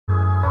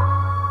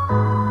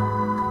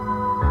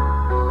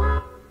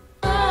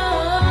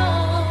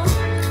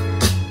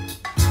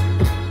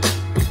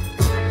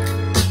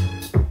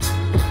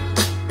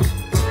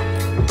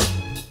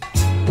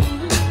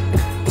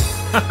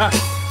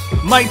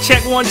Mic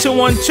check 1 2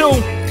 1 2.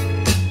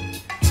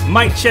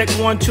 Mic check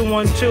 1 2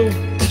 1 2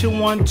 2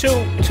 1 2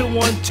 2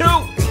 1 2.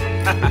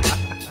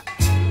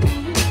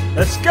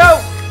 Let's go.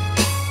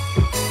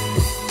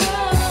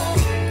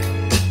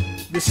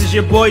 This is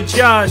your boy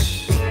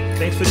Josh.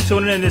 Thanks for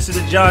tuning in. This is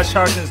the Josh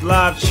Harkness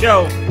live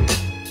show.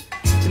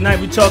 Tonight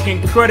we're talking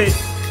credit.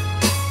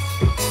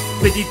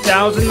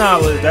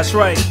 $50,000. That's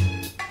right.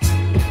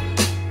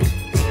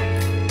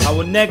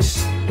 Our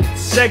next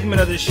segment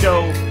of the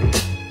show,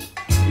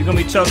 we're gonna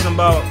be talking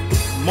about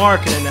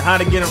marketing and how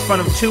to get in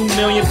front of 2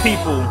 million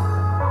people.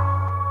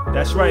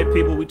 That's right,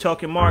 people. We're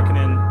talking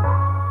marketing,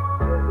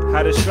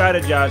 how to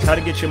strategize, how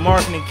to get your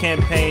marketing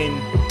campaign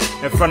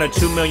in front of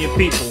 2 million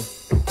people.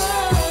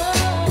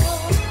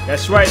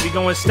 That's right. We're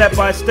going step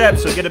by step.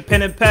 So get a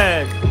pen and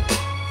pad.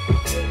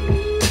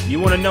 You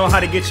want to know how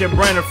to get your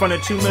brand in front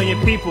of 2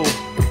 million people?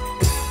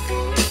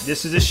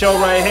 This is the show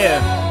right here.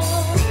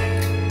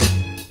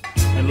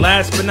 And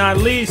last but not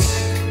least,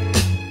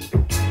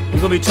 we're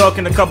going to be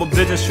talking a couple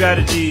business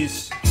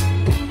strategies,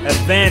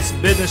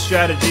 advanced business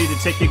strategy to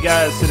take you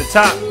guys to the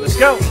top. Let's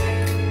go.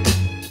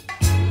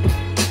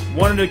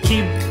 One of the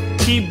key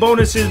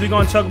bonuses we're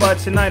going to talk about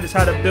tonight is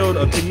how to build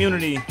a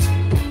community.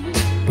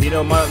 You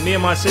know, me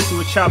and my sister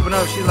was chopping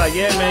up. She's like,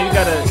 yeah, man, you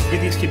got to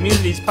get these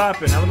communities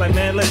popping. I was like,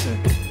 man, listen,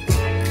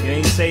 you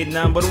ain't say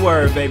nothing but a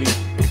word, baby.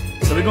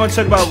 So we're going to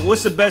talk about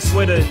what's the best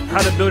way to,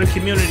 how to build a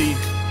community.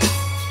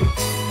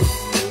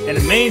 And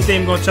the main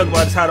thing we're going to talk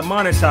about is how to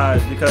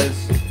monetize,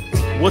 because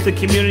with a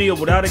community or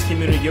without a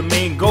community, your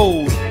main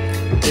goal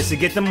is to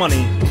get the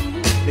money,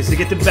 is to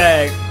get the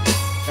bag.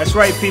 That's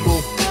right,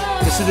 people.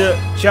 This is the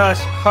Josh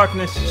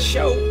Harkness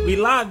show. We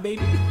live,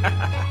 baby.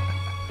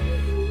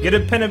 Get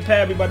a pen and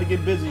pad. We about to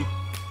get busy.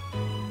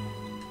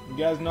 You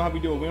guys know how we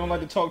do it. We don't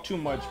like to talk too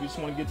much. We just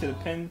want to get to the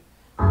pen.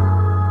 We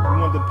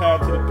want the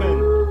pad to the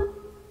pen.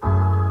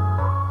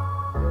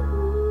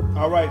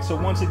 Alright, so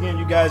once again,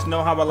 you guys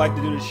know how I like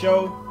to do the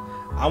show.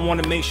 I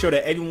want to make sure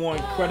that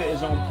everyone's credit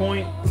is on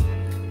point.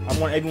 I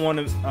want everyone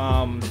to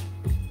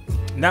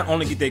not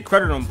only get their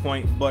credit on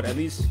point, but at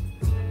least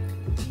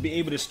be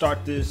able to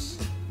start this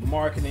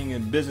marketing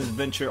and business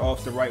venture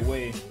off the right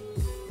way.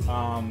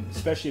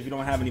 Especially if you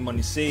don't have any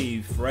money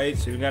saved, right?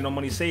 So if you got no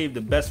money saved,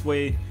 the best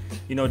way,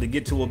 you know, to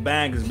get to a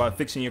bag is by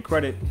fixing your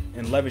credit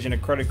and leveraging a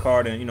credit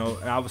card, and, you know,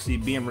 obviously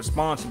being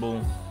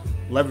responsible,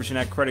 leveraging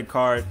that credit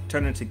card,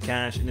 turn it into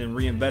cash, and then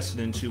reinvest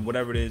it into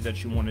whatever it is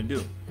that you want to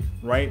do,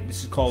 right?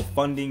 This is called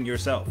funding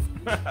yourself.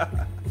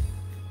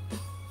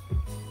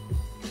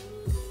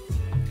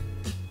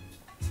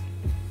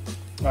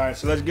 Alright,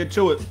 so let's get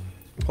to it.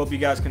 Hope you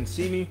guys can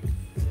see me.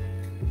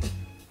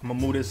 I'm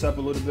gonna move this up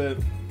a little bit.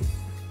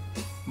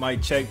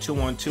 Mic check 2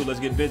 1 2. Let's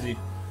get busy.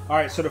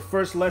 Alright, so the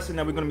first lesson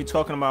that we're gonna be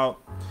talking about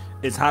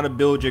is how to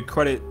build your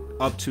credit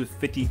up to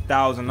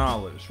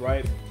 $50,000,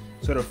 right?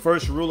 So the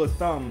first rule of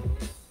thumb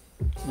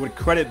with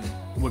credit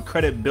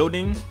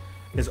building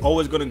is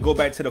always going to go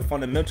back to the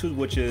fundamentals,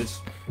 which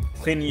is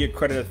cleaning your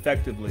credit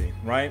effectively,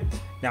 right?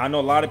 Now I know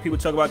a lot of people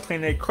talk about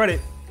cleaning their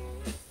credit,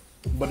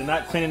 but they're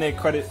not cleaning their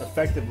credit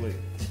effectively,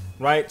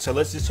 right? So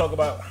let's just talk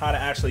about how to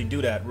actually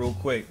do that real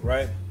quick,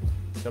 right?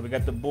 So we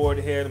got the board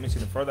here. Let me see.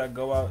 The further I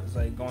go out, it's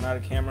like going out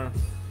of camera.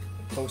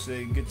 The closer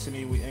it gets to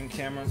me, we in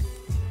camera.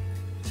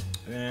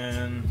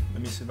 And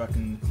let me see if I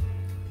can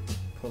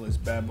pull this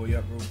bad boy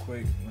up real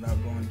quick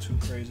without going too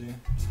crazy.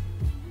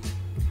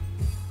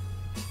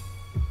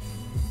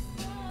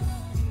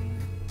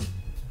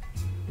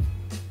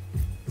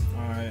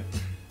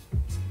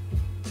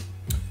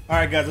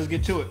 Alright guys, let's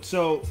get to it.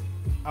 So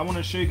I want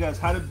to show you guys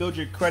how to build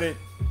your credit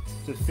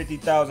to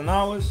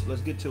 $50,000.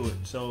 Let's get to it.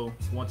 So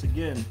once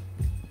again,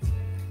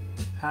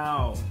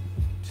 how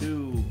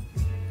to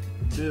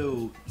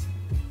build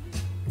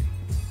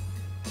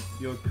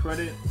your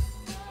credit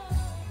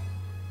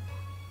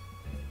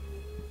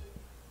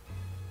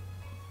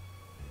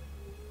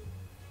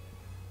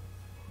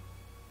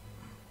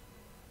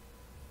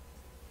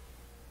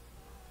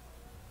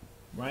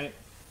right.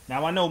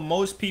 Now I know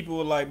most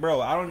people are like,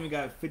 bro, I don't even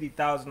got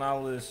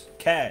 $50,000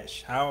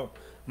 cash. How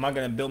am I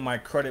gonna build my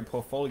credit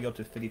portfolio up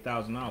to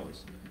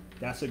 $50,000?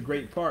 That's a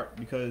great part,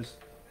 because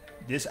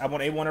this, I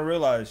want everyone to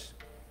realize,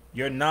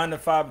 your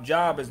 9-to-5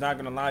 job is not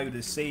gonna allow you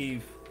to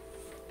save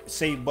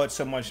but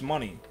so much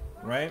money,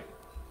 right?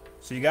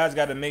 So you guys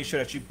got to make sure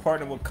that you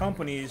partner with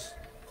companies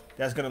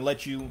that's gonna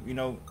let you, you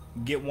know,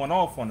 get one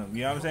off on them.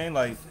 You know what I'm saying?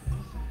 Like,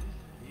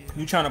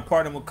 you trying to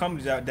partner with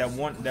companies that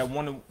want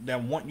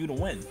you to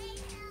win.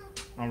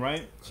 All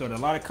right, so a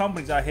lot of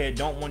companies out here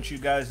don't want you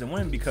guys to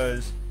win,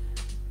 because,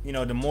 you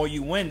know, the more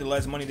you win, the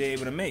less money they're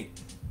able to make.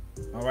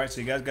 All right, so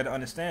you guys got to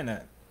understand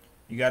that.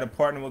 You got to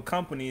partner with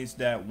companies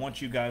that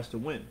want you guys to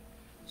win.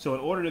 So in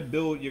order to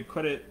build your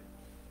credit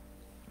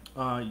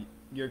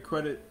to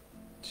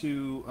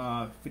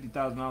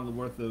 $50,000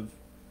 worth of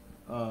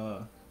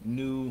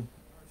new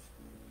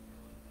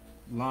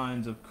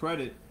lines of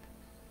credit,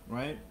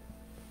 right,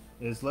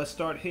 is let's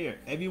start here.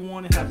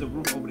 Everyone has a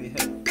roof over their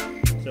head.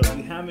 So if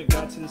you haven't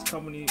got to this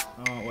company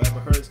or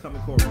ever heard of this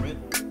company called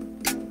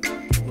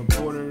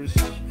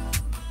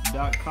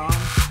rentreporters.com,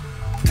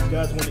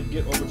 guys want to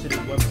get over to this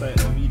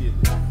website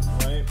immediately,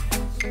 right?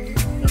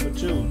 Number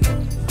 2,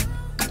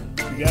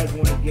 you guys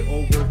want to get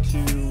over to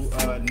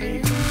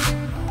Navy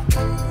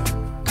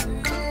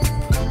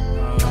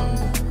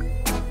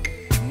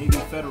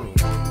Federal,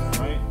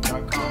 right?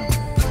 .com.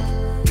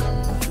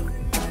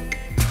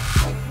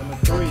 Number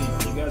 3,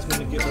 you guys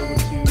want to get over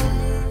to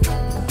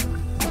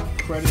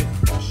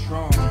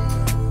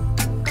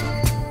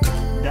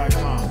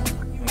creditstrong.com.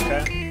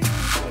 Okay.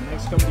 The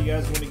next company you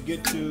guys want to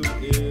get to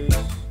is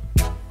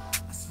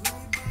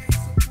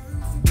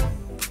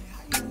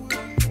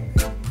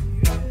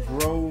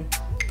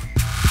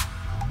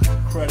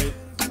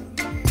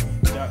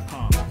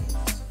credit.com.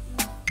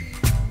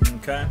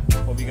 Okay,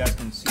 hope you guys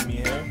can see me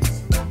here.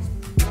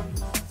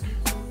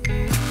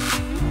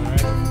 Alright,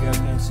 if you guys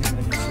can see me,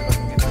 let me see if I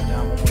can get this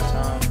down one more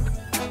time.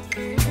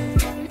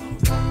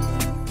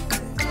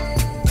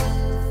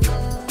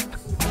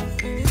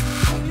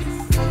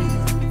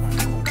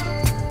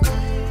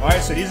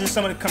 Alright, so these are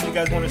some of the companies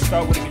you guys want to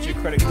start with to get your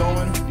credit going.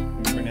 Let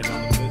me bring that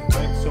down a little bit.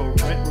 Right, so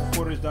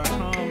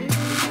rentreporters.com,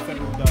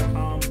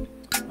 federal.com,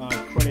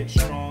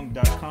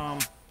 creditstrong.com,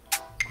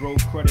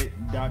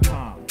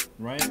 growcredit.com,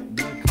 right?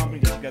 These are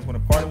companies that you guys want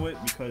to partner with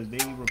because they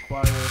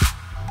require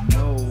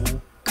no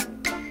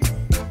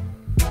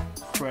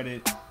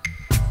credit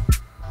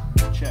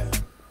check.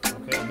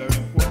 Okay, very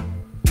important.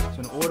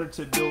 So in order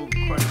to build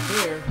credit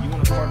there, you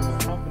want to partner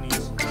with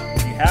companies.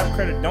 If you have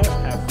credit, don't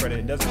have credit,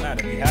 it doesn't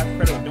matter. If you have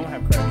credit or don't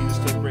have credit, these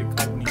are still great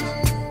companies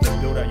to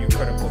build out your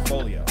credit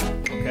portfolio.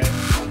 Okay,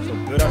 so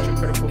build out your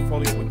credit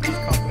portfolio with these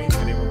companies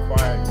because they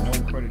require no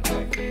credit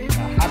check.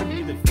 Now, how do we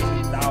get the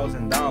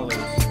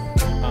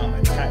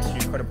 $50,000 attached to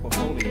your credit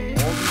portfolio?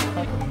 All these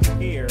companies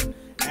here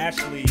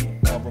actually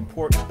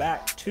report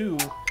back to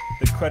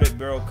the credit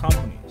bureau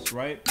companies,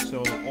 right?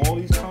 So all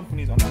these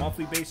companies on a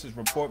monthly basis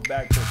report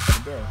back to the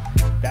credit bureau.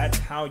 That's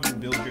how you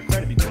build your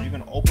credit because you're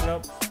going to open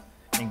up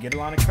and get a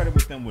line of credit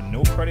with them with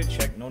no credit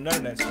check, no none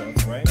of that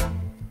stuff, right?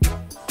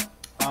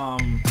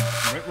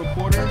 Rent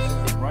reporters,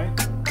 right?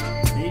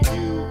 They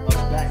do a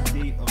back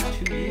date of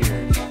 2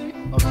 years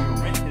of your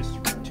rent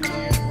history, 2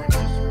 years rent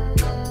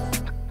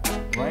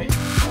history, right?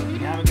 If you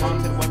haven't gone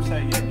to the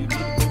website yet, you need to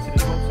go to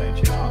this website,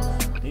 check it out.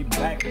 They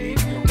backdate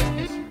your rent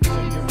history. So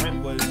if your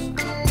rent was,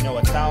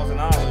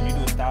 $1,000, you do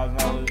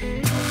 $1,000, for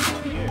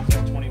 2 years.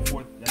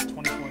 That's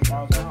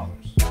 $24,000.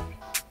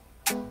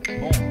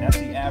 Boom. That's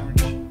the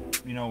average,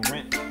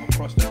 rent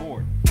across the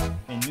board.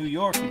 In New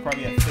York, you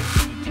probably have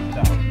 15 to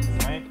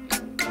 2,000, right?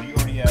 So you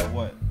already have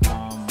what?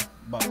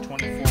 About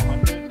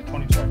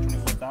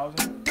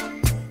 24,000,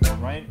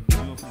 right? You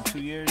do it for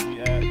 2 years,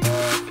 you add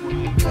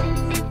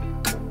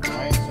 48,000,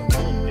 right? So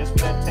boom, just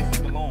with that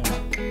technique alone,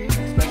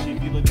 especially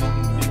if you live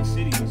in big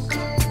cities,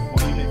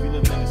 or even if you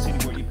live in a city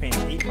where you're paying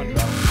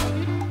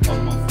 $800 a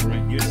month for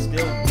rent, you're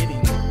still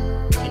getting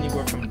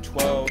anywhere from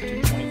 $12,000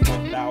 to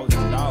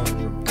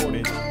 $24,000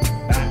 reported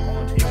back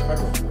onto your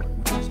credit report,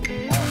 which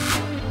is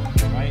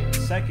awesome, right?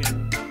 Second,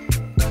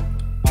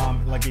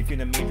 like if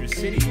you're in the major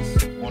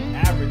cities, on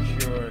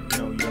average, your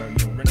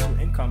rental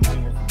income is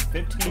anywhere from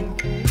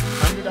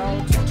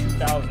 $1,500 to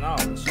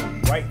 $2,000. So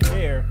right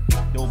there,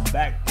 they'll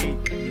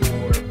backdate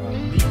your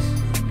lease,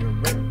 your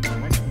rental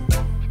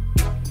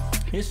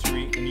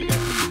history, and you got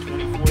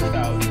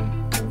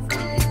 $24,000 to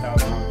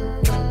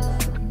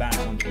 $48,000 back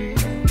onto your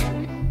credit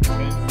report.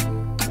 Okay.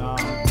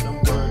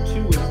 Number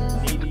 2 is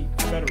Navy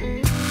Federal.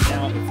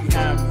 Now, if you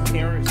have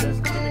parents that's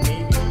in the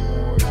Navy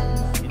or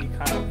any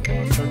kind of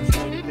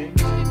service-related thing,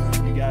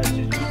 you guys just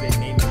use their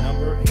name and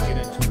number and get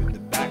into it. The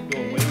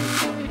backdoor way is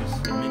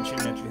just mention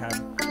that you have,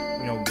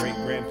 great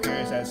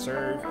grandparents that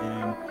serve,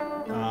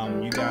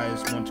 and you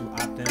guys want to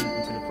opt in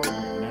into the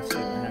program. That's it.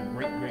 I have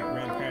great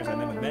grandparents I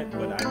never met,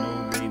 but I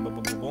know they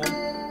boom,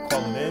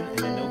 call it in, and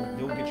then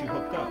they'll get you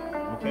hooked up.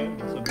 Okay,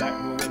 that's a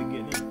backdoor way to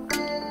get in.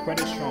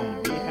 Credit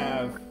Strong, they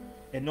have,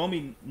 and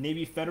normally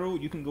Navy Federal,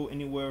 you can go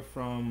anywhere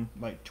from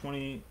like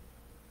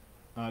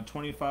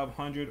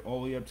 2,500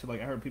 all the way up to,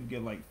 like, I heard people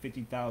get like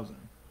 50,000,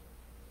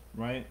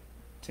 right?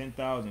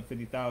 10,000,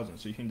 50,000.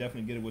 So you can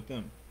definitely get it with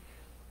them.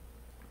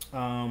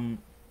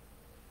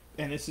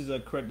 And this is a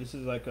credit. This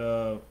is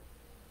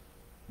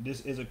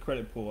a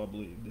credit pool, I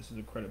believe. This is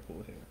a credit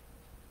pool here,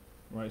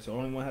 right? So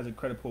only one has a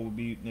credit pool would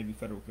be Navy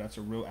Federal. That's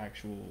a real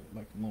actual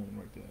like loan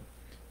right there,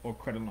 or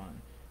credit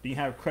line. Then you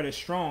have Credit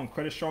Strong.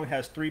 Credit Strong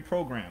has 3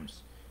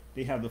 programs.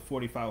 They have the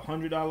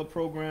 $4,500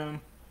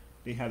 program.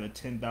 They have the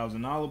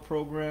 $10,000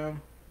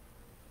 program,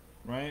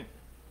 right?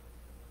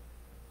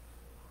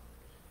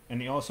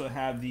 And they also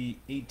have the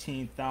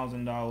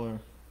 $18,000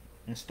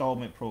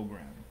 installment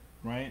program,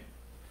 right?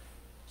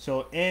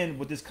 So, and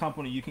with this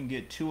company, you can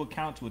get 2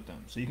 accounts with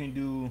them. So you can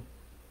do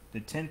the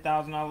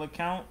 $10,000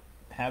 account,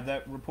 have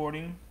that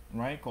reporting,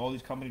 right? All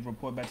these companies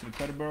report back to the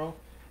credit bureau.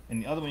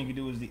 And the other one you can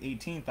do is the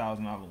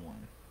 $18,000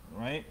 one,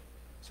 right?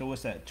 So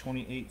what's that?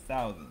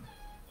 28,000.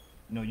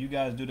 You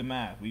guys do the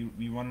math.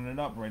 We running it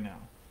up right now.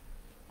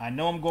 I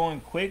know I'm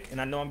going quick,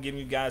 and I know I'm giving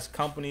you guys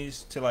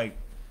companies to like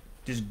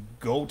just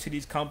go to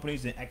these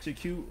companies and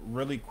execute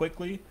really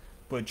quickly.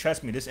 But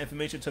trust me, this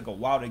information took a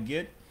while to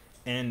get.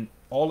 And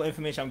all the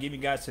information I'm giving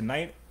you guys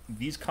tonight,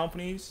 these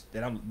companies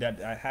that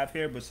I have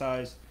here,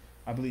 besides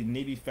I believe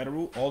Navy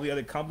Federal, all the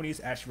other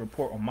companies actually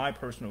report on my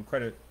personal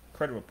credit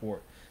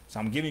report. So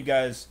I'm giving you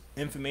guys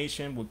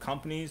information with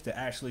companies that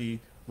actually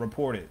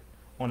report it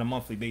on a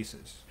monthly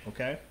basis.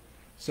 Okay,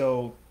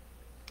 so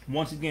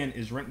once again,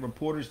 is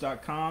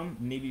rentreporters.com,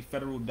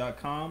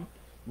 NavyFederal.com,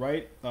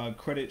 right?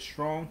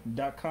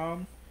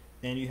 Creditstrong.com,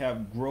 and you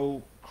have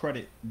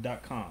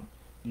growcredit.com.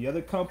 The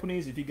other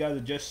companies, if you guys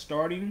are just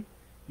starting,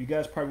 you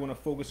guys probably want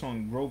to focus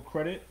on Grow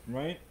Credit,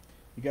 right?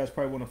 You guys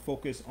probably want to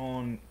focus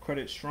on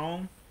Credit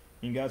Strong.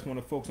 And you guys want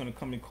to focus on a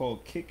company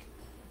called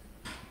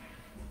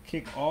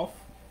Kickoff.com.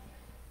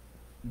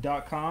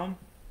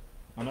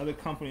 Another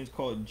company is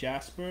called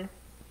Jasper.com,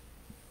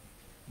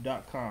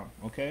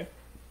 okay?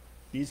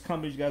 These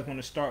companies you guys want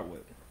to start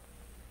with.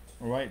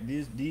 All right,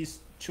 these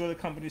two other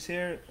companies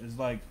here is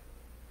like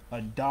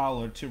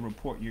 $1 to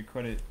report your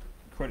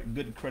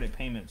good credit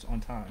payments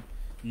on time.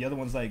 The other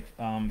one's like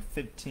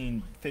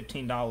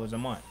 $15 a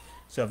month.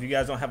 So if you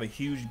guys don't have a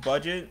huge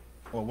budget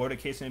or whatever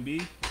the case may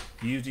be,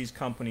 use these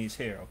companies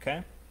here,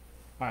 okay?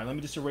 All right, let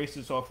me just erase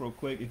this off real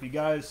quick. If you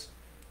guys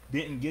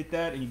didn't get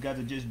that and you guys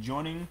are just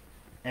joining,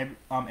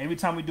 every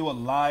time we do a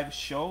live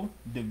show,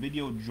 the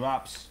video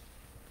drops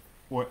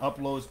or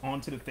uploads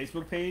onto the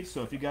Facebook page.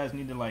 So if you guys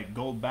need to like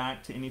go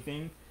back to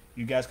anything,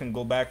 you guys can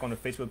go back on the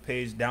Facebook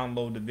page,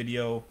 download the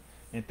video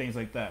and things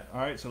like that. All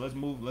right, so let's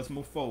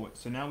move forward.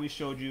 So now we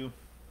showed you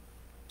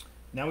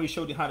how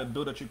to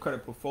build up your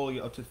credit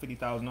portfolio up to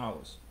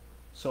 $50,000.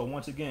 So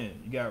once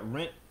again, you got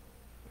Rent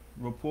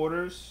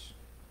Reporters,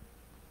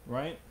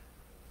 right?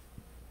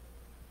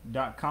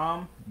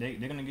 .com. They're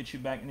gonna get you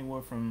back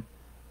anywhere from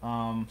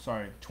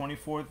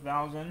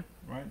 24,000,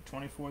 right?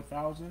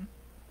 24,000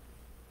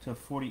 to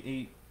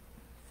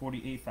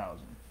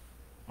 48,000.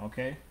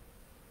 Okay,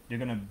 they're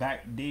gonna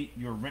backdate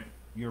your rent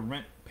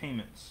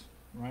payments,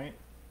 right?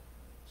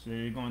 So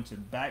you're going to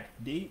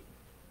backdate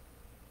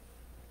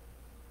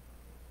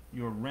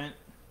your rent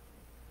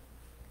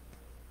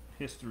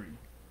history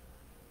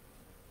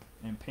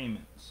and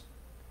payments,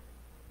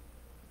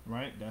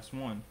 right? That's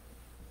one.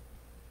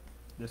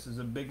 This is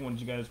a big one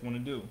you guys want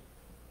to do.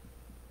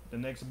 The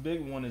next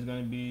big one is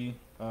going to be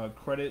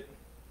Credit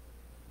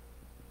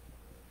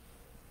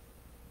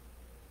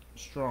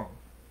Strong,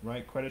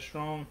 right?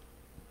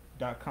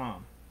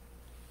 Creditstrong.com.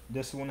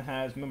 This one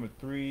has, remember,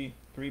 three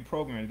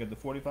programs. You got the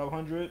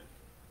 4,500.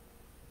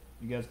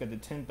 You guys got the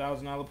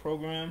 $10,000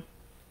 program,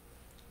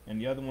 and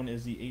the other one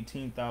is the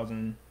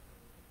 $18,000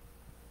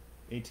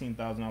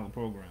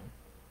 program.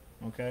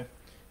 Okay,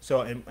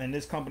 so and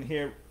this company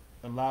here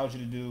allows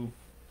you to do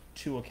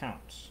 2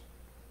 accounts,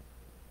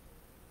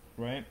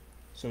 right?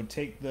 So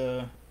take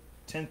the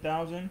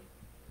 10,000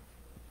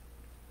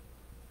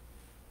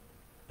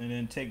 and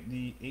then take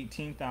the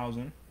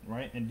 18,000,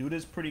 right? And do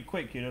this pretty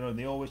quick. You know,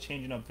 they always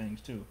changing up things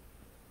too,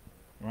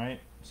 right?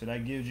 So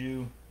that gives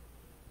you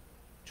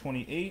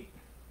 28,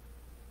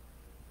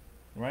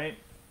 right?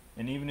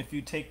 And even if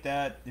you take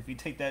that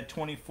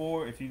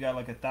 24, if you got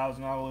like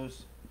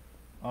 $1,000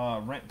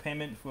 rent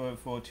payment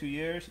for 2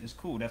 years, it's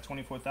cool. That's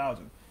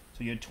 24,000.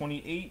 So you're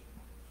 28,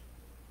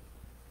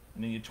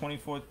 and then your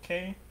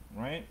 24K,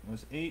 right?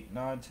 Was 8,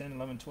 9, 10,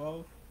 11,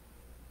 12,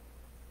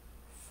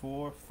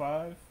 4,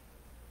 5.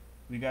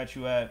 We got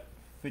you at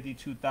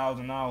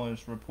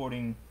 $52,000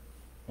 reporting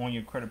on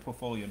your credit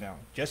portfolio now,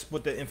 just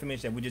with the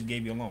information that we just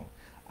gave you alone.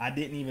 I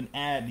didn't even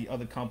add the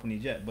other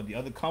companies yet, but the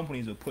other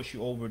companies will push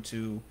you over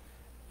to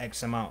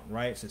X amount,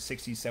 right? So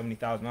 $60,000,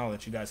 $70,000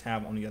 that you guys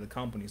have on the other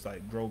companies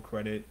like Grow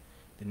Credit,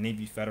 the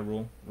Navy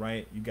Federal,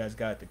 right? You guys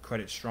got the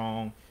Credit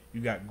Strong,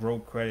 you got Grow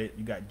Credit,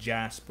 you got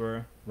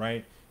Jasper,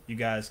 right? You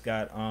guys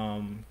got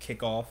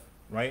Kickoff,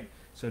 right?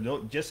 So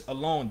just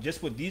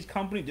with these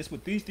companies, just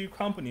with these 3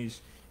 companies,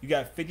 you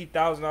got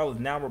 $50,000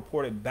 now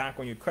reported back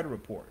on your credit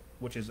report,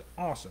 which is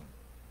awesome,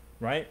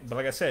 right? But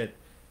like I said,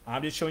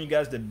 I'm just showing you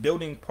guys the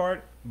building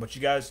part, but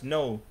you guys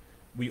know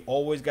we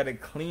always got to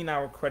clean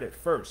our credit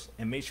first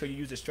and make sure you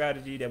use the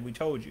strategy that we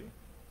told you.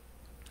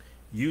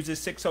 Use the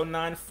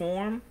 609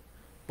 form,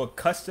 but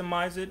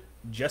customize it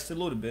just a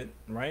little bit,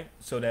 right?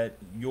 So that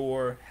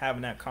you're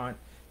having that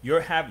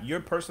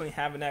you're personally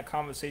having that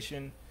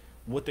conversation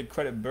with the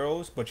credit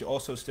bureaus, but you're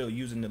also still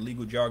using the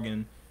legal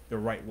jargon the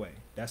right way.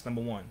 That's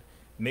number 1.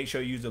 Make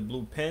sure you use a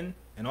blue pen.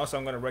 And also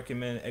I'm going to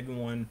recommend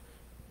everyone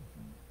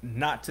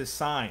not to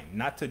sign,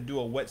 not to do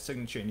a wet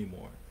signature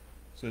anymore.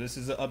 So this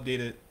is an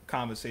updated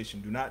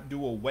conversation. Do not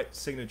do a wet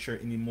signature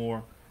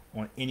anymore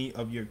on any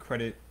of your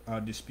credit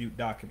dispute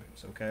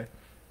documents, okay?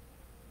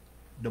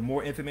 The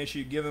more information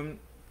you give them,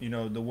 you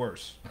know, the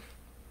worse.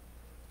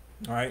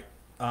 All right.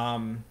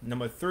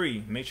 Number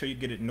 3, make sure you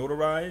get it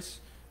notarized.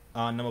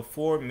 Number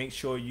 4, make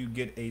sure you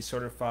get a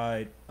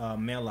certified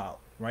mail out,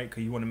 right?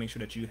 Because you want to make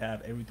sure that you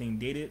have everything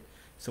dated.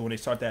 So when they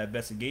start that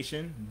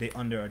investigation, they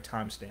under a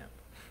timestamp,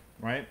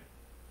 right?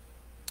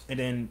 And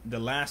then the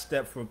last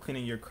step for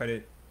cleaning your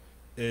credit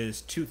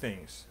is 2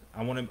 things.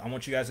 I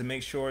want you guys to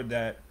make sure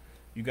that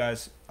you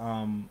guys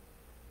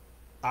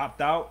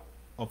opt out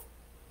of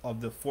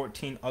of the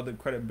 14 other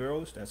credit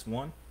bureaus. That's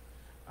one.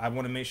 I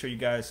want to make sure you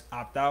guys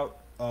opt out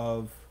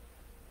of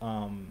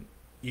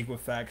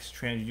Equifax,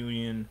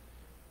 TransUnion,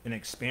 and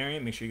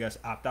Experian. Make sure you guys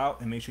opt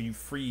out, and make sure you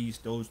freeze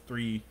those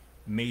three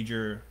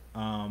major.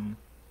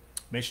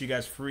 Make sure you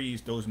guys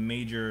freeze those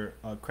major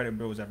credit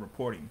bureaus that are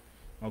reporting.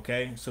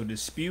 Okay, so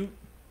dispute,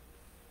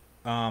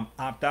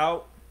 opt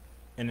out,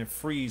 and then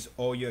freeze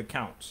all your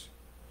accounts.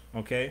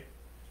 Okay,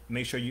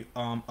 make sure you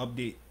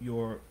update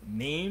your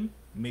name.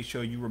 Make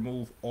sure you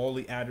remove all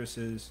the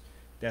addresses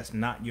that's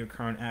not your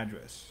current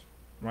address,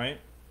 right?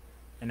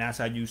 And that's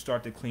how you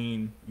start to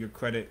clean your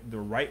credit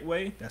the right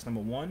way. That's number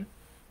one,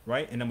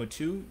 right? And number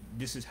two,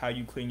 this is how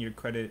you clean your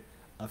credit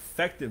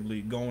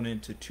effectively going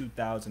into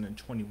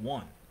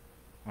 2021.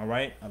 All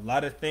right, a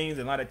lot of things,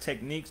 a lot of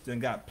techniques then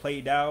got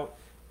played out.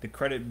 The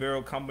credit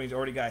bureau companies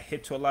already got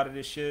hit to a lot of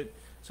this shit.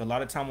 So a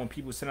lot of time when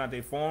people send out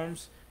their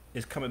forms,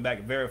 it's coming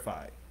back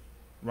verified,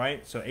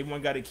 right? So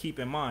everyone got to keep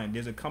in mind,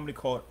 there's a company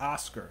called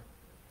Oscar,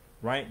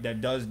 right,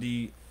 that does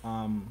the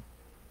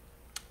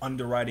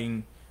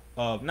underwriting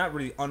of, not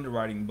really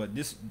underwriting, but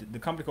the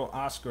company called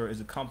Oscar is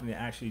a company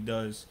that actually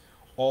does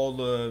all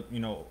the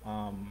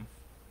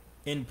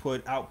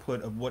input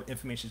output of what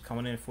information is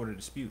coming in for the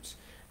disputes,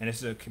 and this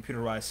is a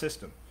computerized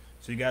system.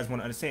 So you guys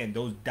want to understand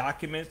those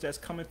documents that's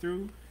coming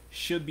through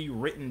should be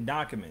written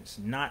documents,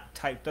 not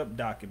typed up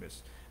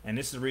documents. And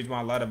this is the reason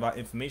why a lot of our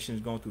information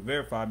is going through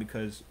Verify,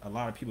 because a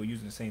lot of people are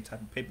using the same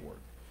type of paperwork.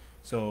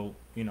 So,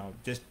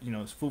 just,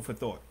 it's food for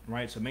thought,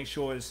 right? So make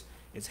sure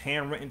it's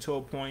handwritten to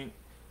a point.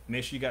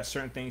 Make sure you got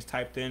certain things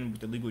typed in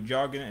with the legal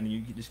jargon, and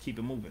you just keep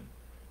it moving.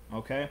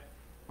 Okay?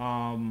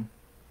 So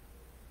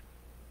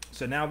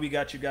now we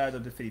got you guys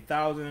up to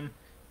 50,000.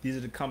 These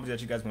are the companies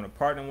that you guys want to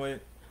partner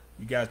with.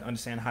 You guys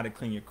understand how to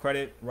clean your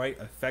credit, right,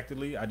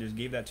 effectively. I just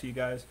gave that to you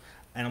guys.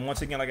 And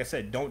once again, like I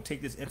said, don't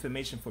take this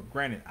information for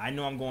granted. I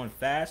know I'm going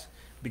fast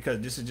because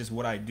this is just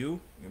what I do,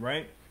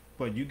 right?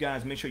 But you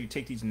guys make sure you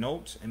take these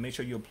notes and make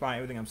sure you apply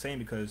everything I'm saying,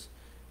 because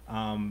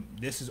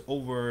this is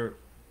over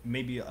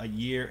maybe a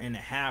year and a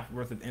half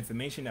worth of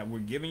information that we're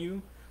giving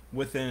you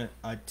within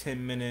a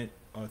 10-minute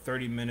or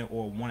 30-minute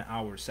or 1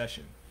 hour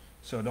session.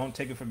 So don't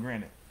take it for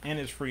granted. And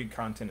it's free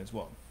content as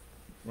well,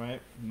 right?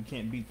 You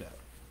can't beat that.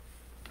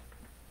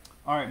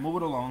 All right, move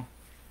it along.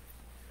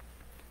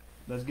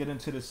 Let's get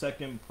into the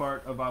second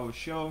part of our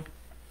show,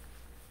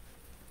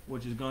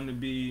 which is going to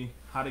be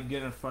how to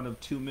get in front of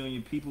 2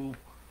 million people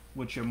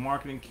with your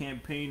marketing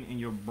campaign and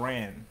your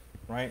brand,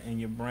 right? And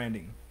your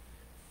branding.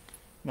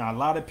 Now, a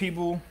lot of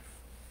people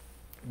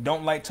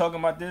don't like talking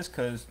about this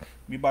because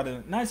we about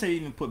to, not say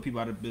even put people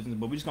out of business,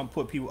 but we're just going to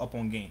put people up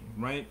on game,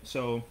 right?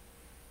 So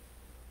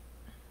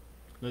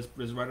let's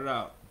write it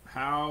out.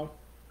 How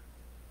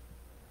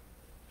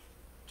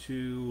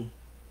to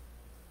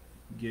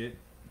get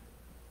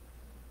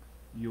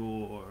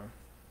your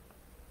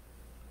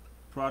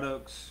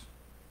products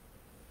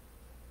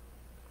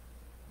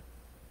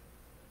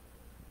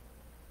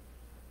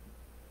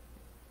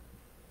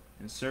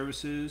and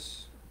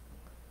services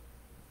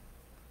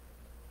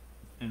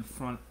in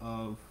front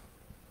of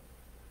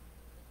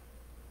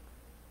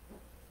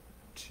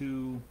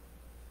 2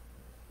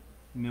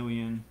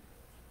 million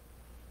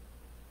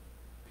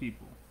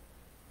people.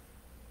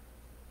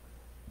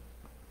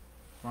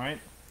 All right.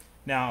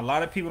 Now, a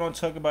lot of people don't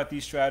talk about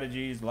these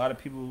strategies. A lot of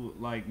people,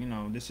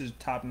 this is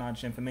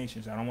top-notch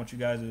information. So I don't want you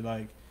guys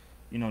to,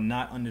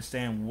 not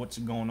understand what's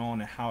going on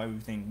and how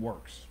everything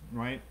works,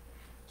 right?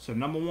 So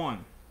number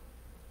one,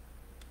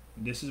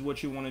 this is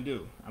what you want to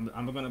do.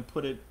 I'm going to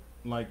put it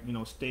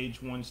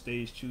stage 1,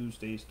 stage 2,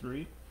 stage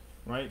 3,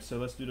 right? So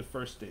let's do the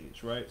first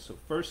stage, right? So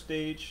first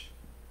stage,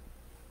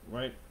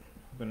 right?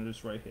 I'm going to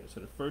just right here. So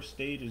the first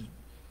stage is,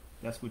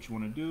 that's what you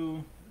want to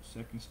do.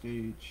 Second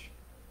stage,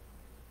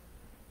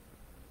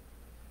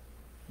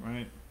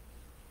 right?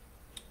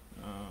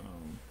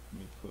 Let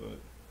me put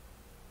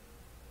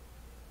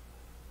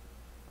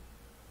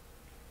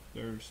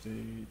third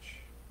stage,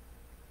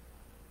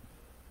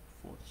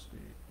 fourth stage.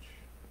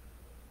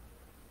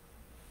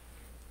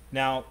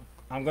 Now,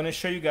 I'm going to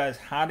show you guys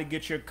how to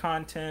get your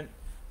content,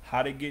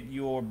 how to get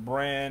your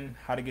brand,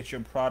 how to get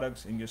your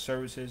products and your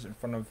services in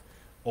front of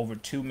over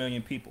 2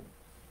 million people.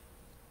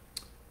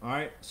 All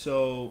right,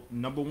 so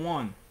number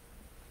one,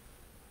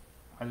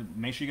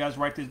 make sure you guys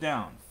write this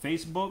down.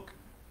 Facebook,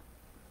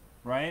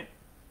 right,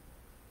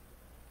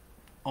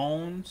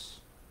 owns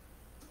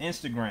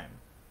Instagram,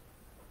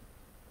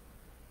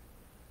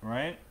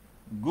 right?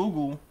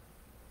 Google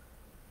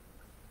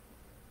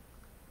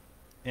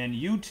and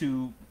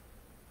YouTube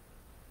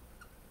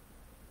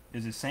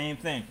is the same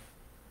thing,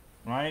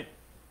 right?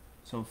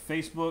 So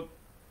Facebook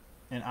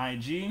and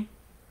IG,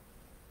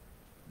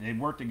 they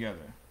work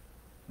together.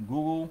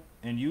 Google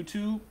and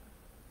YouTube,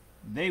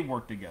 they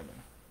work together.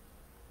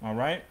 All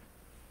right?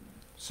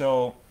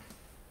 So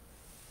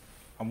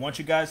I want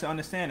you guys to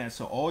understand that.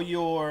 So all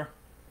your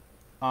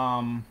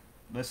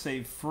let's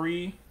say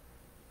free,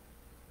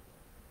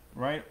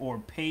 right, or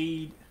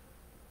paid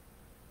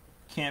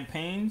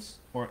campaigns,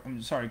 or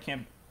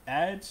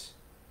ads,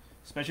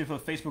 especially for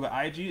Facebook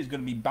or IG, is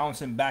going to be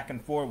bouncing back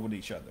and forth with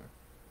each other.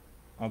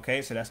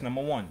 Okay, so that's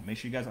number one. Make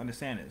sure you guys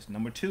understand this.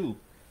 Number two,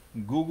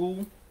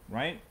 Google,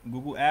 right?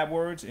 Google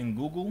AdWords and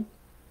Google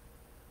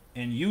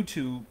and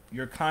YouTube,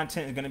 your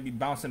content is going to be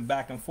bouncing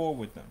back and forth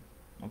with them.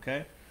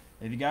 Okay,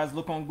 if you guys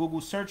look on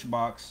Google search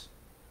box,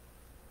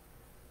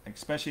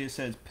 especially it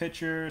says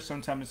pictures,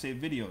 sometimes it says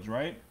videos,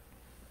 right?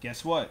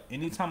 Guess what?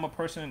 Anytime a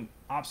person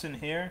opts in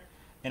here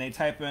and they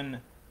type in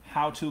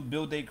how to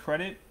build a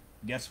credit,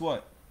 guess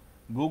what?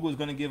 Google is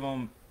going to give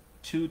them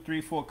 2,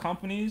 3, 4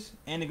 companies,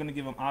 and they're going to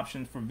give them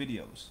options for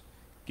videos.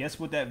 Guess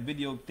what that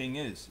video thing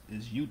is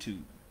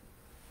YouTube.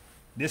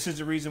 This is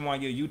the reason why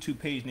your YouTube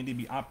page need to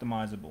be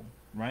optimizable,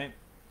 right?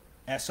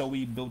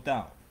 SOE built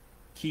out,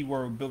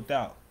 keyword built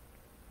out,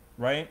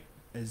 right?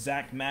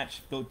 Exact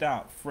match built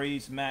out,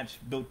 phrase match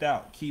built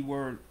out,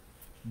 keyword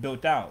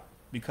built out.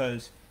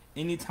 Because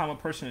anytime a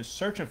person is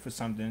searching for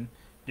something,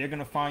 they're going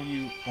to find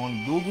you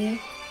on Google.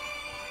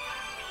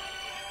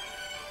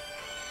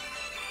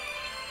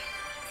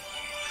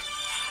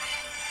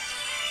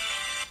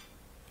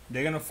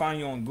 They're going to find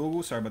you on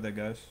Google. Sorry about that,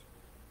 guys.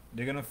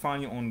 They're going to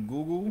find you on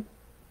Google,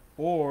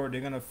 or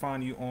they're going to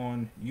find you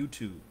on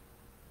YouTube,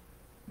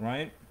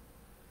 right?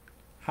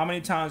 How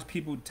many times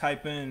people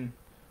type in,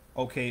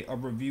 okay, a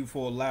review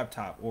for a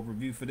laptop, or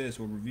review for this,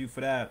 or review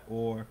for that,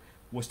 or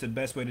what's the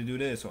best way to do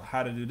this, or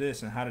how to do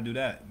this and how to do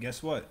that?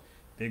 Guess what?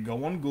 They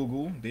go on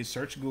Google, they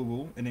search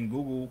Google, and then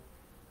Google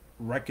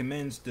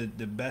recommends the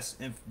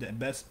best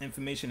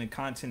information and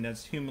content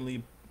that's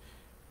humanly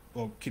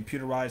or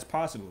computerized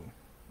possible,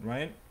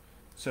 right?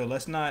 So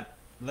let's not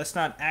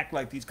act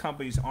like these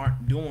companies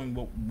aren't doing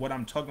what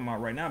I'm talking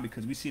about right now,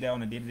 because we see that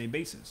on a day-to-day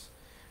basis.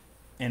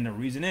 And the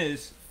reason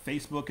is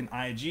Facebook and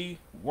IG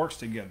works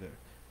together.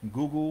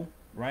 Google,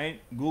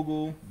 right?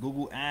 Google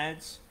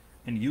Ads,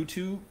 and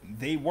YouTube,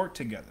 they work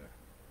together.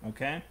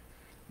 Okay?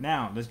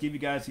 Now, let's give you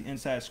guys the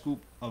inside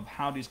scoop of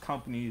how these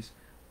companies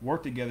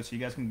work together so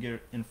you guys can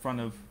get in front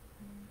of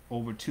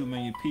over 2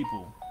 million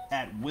people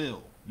at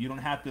will. You don't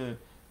have to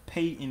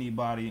pay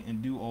anybody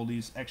and do all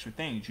these extra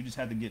things. You just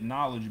have to get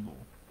knowledgeable,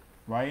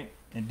 right?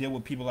 And deal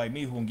with people like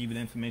me who will give you the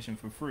information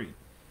for free.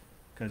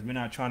 Because we're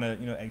not trying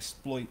to,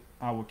 exploit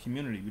our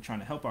community. We're trying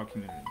to help our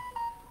community.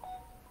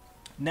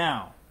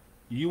 Now,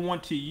 you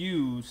want to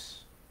use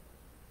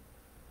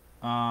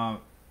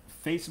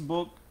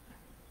Facebook,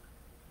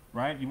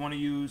 right? You want to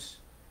use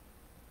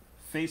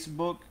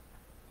Facebook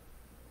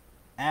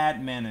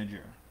Ad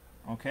Manager,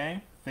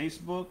 okay?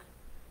 Facebook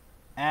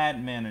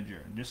Ad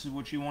Manager. This is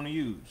what you want to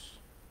use,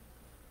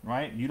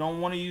 right? You don't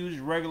want to use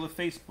regular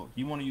Facebook.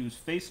 You want to use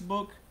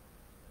Facebook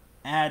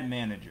Ad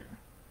Manager,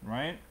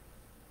 right?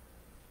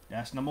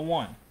 That's number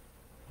one.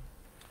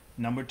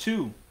 Number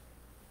two,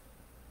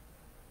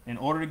 in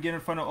order to get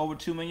in front of over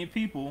 2 million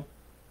people,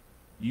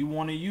 you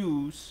want to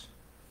use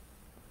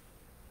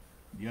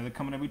the other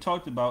company that we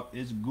talked about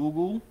is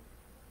Google,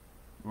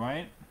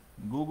 right?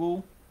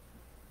 Google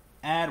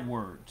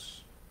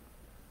AdWords.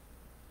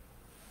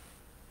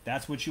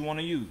 That's what you want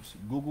to use.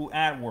 Google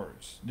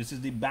AdWords. This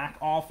is the back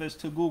office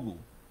to Google,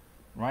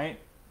 right?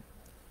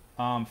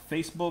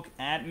 Facebook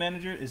Ad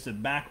Manager is the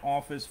back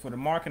office for the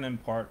marketing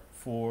part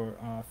for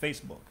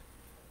Facebook.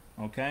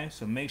 Okay,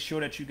 so make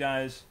sure that you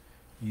guys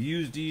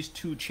use these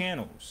 2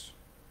 channels.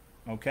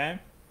 Okay.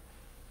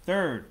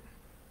 Third,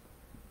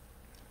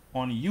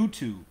 on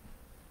YouTube,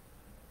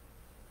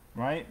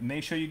 right?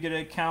 Make sure you get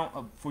an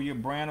account for your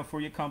brand or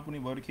for your company,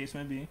 whatever the case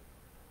may be,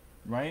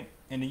 right?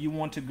 And then you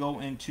want to go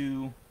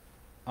into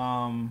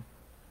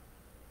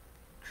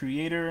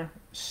Creator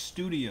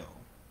Studio.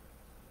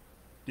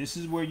 This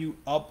is where you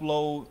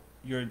upload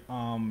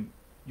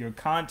your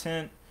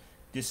content.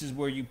 This is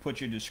where you put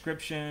your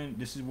description.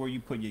 This is where you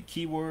put your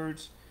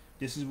keywords.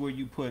 This is where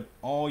you put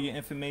all your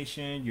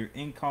information, your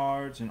in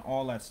cards, and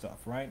all that stuff,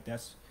 right?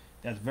 That's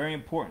very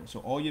important. So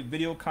all your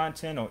video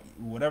content or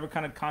whatever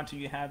kind of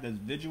content you have that's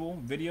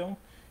video,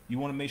 you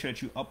want to make sure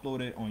that you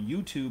upload it on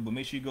YouTube, but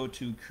make sure you go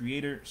to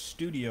Creator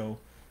Studio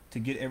to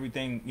get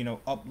everything,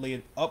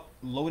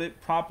 uploaded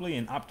properly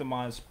and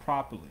optimized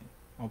properly,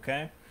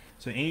 okay?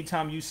 So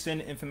anytime you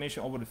send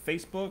information over to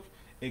Facebook,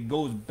 it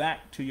goes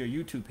back to your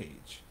YouTube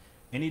page.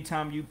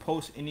 Anytime you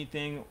post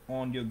anything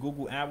on your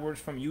Google AdWords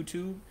from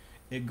YouTube,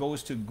 it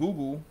goes to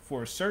Google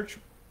for search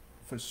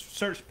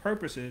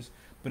purposes,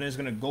 but it's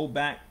going to go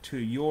back to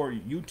your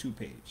YouTube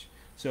page.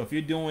 So if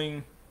you're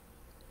doing,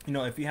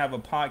 if you have a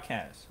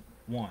podcast,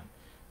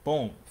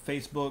 boom,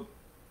 Facebook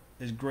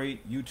is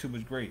great, YouTube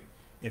is great.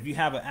 If you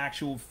have an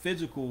actual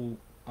physical,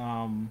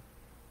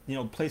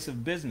 place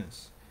of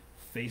business,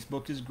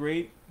 Facebook is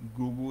great,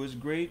 Google is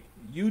great,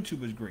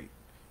 YouTube is great.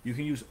 You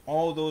can use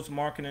all those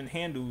marketing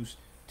handles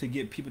to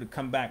get people to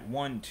come back,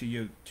 to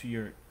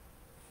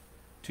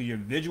your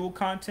visual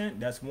content.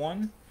 That's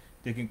one.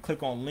 They can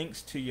click on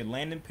links to your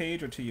landing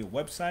page or to your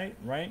website,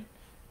 right?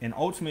 And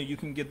ultimately, you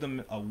can give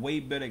them a way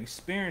better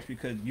experience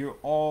because you're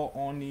all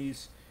on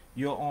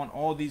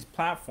all these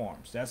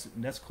platforms.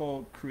 That's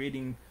called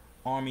creating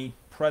army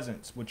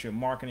presence with your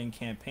marketing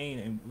campaign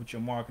and with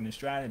your marketing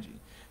strategy.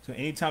 So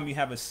anytime you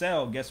have a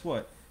sale, guess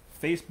what?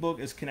 Facebook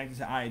is connected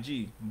to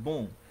IG.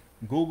 Boom.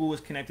 Google is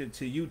connected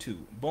to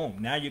YouTube. Boom.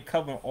 Now you're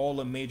covering all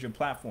the major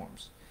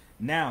platforms.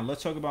 Now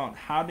let's talk about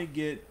how to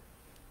get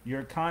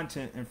your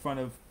content in front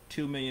of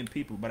 2 million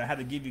people. But I had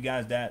to give you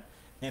guys that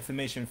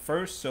information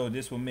first, so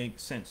this will make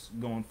sense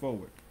going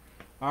forward.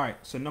 All right.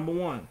 So number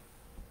one,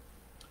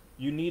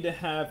 you need to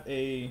have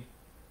a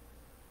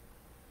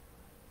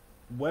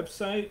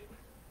website,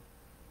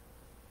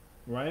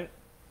 right?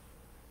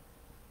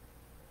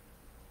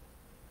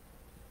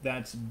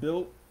 That's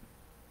built.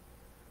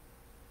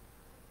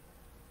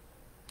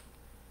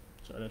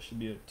 Sorry, that should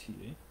be a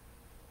TA.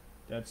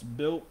 That's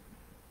built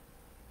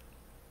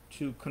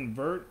to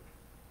convert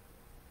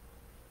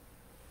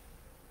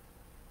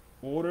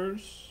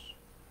orders,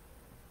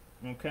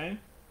 okay,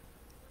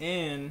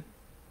 and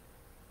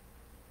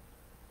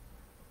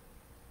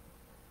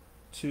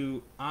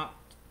to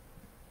opt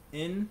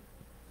in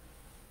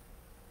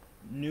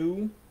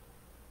new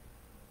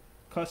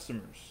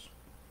customers,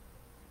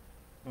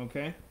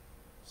 okay.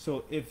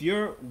 So if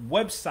your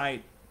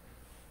website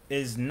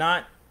is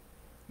not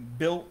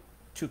built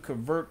to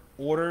convert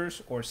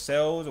orders or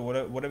sales or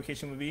whatever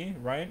case it would be,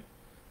 right?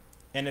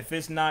 And if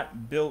it's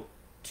not built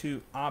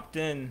to opt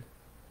in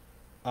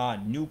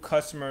new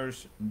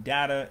customers,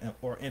 data,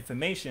 or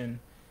information,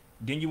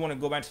 then you want to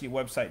go back to your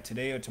website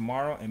today or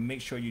tomorrow and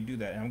make sure you do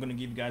that. And I'm going to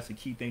give you guys the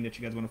key thing that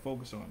you guys want to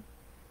focus on,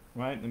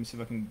 right? Let me see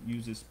if I can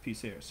use this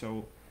piece here.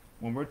 So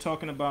when we're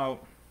talking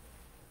about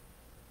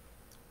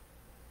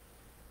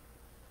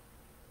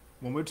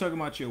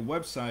your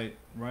website,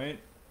 right,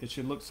 it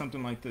should look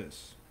something like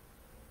this.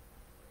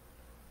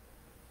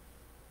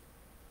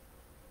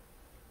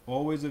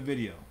 Always a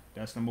video.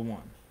 That's number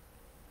one.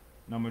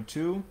 Number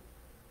two,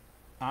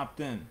 opt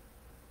in,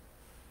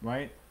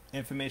 right?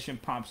 Information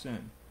pops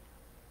in.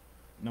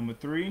 Number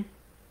three,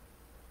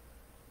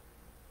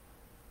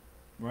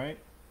 right?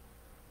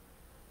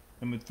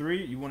 Number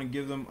three, you want to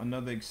give them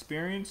another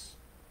experience,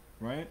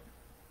 right?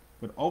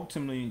 But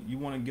ultimately, you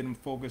want to get them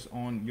focused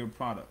on your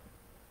product,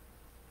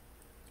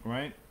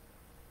 right?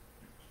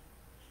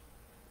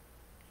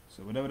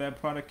 So whatever that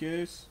product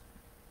is,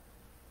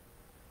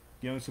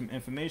 give them some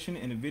information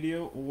in a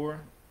video,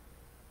 or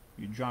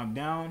you drop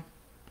down,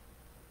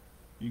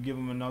 you give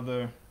them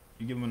another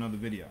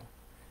video,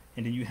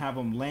 and then you have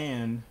them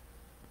land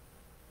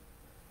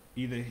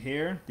either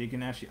here. They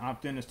can actually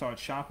opt in and start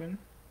shopping,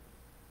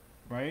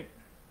 right?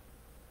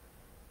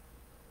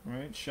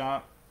 Right,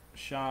 shop,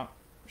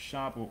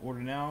 or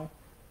order now,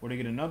 or they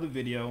get another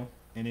video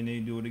and then they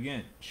do it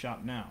again,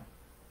 shop now,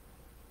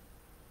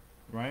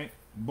 right?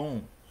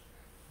 Boom.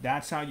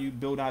 That's how you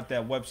build out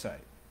that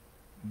website.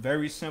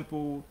 Very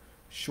simple,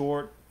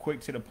 short,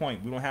 quick, to the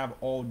point. We don't have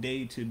all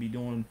day to be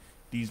doing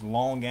these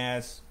long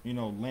ass,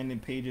 landing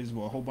pages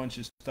with a whole bunch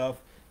of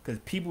stuff, because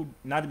people,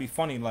 not to be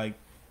funny, like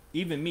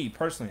even me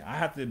personally, I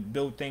have to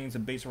build things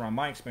based around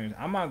my experience.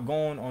 I'm not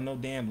going on no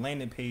damn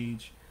landing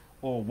page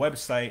or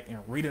website and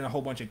reading a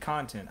whole bunch of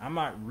content. I'm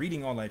not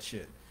reading all that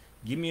shit.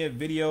 Give me a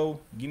video,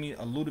 give me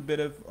a little bit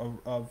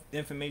of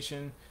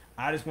information.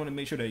 I just want to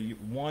make sure that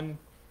one,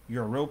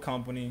 you're a real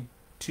company.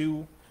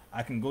 Two,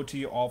 I can go to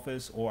your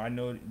office, or I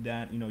know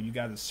that you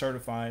guys are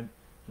certified,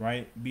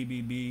 right?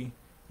 BBB.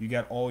 You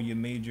got all your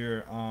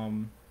major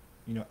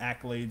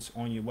accolades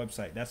on your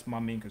website. That's my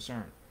main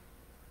concern.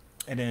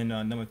 And then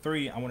number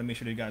three, I want to make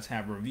sure that you guys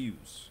have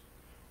reviews.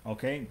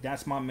 Okay,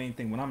 that's my main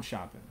thing when I'm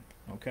shopping.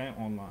 Okay,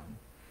 online.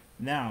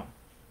 Now,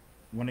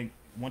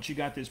 once you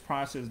got this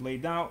process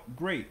laid out,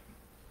 great.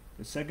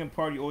 The second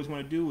part you always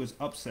want to do is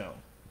upsell.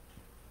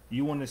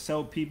 You want to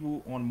sell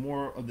people on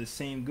more of the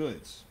same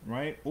goods,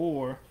 right?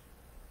 Or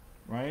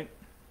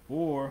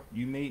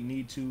you may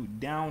need to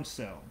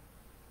downsell.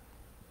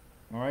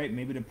 All right,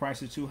 maybe the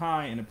price is too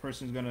high and the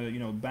person's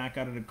gonna back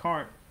out of the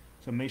cart.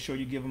 So make sure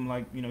you give them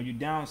you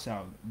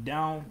downsell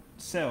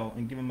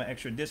and give them an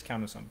extra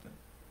discount or something.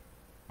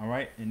 All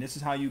right, and this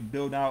is how you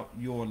build out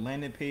your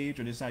landing page,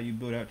 or this is how you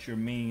build out your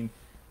main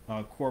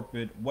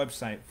corporate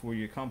website for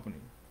your company.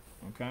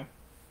 Okay.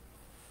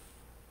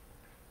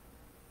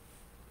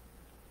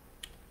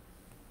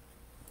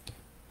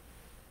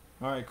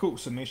 All right, cool.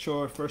 So make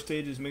sure first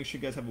stage is make sure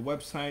you guys have a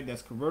website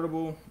that's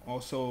convertible,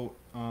 also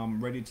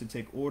ready to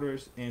take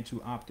orders and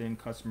to opt in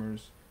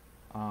customers'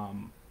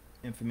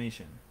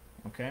 information.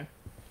 Okay.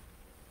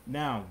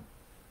 Now,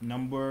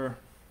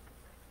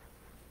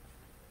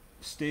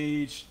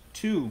 stage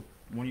 2,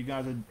 when you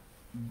guys are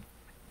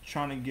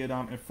trying to get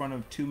in front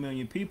of 2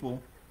 million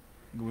people,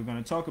 we're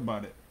going to talk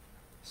about it.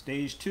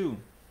 Stage 2.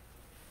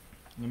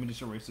 Let me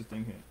just erase this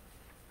thing here.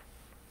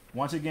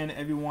 Once again,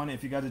 everyone,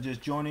 if you guys are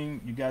just joining,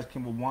 you guys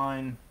can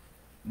rewind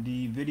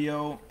the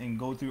video and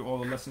go through all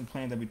the lesson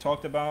plans that we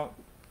talked about,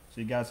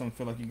 so you guys don't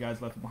feel like you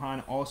guys left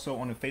behind. Also,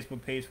 on the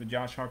Facebook page for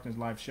Josh Harkness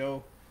live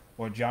show,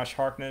 or Josh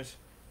Harkness,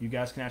 you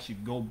guys can actually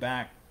go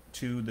back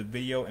to the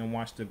video and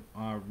watch the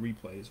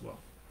replay as well.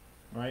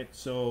 All right,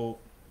 so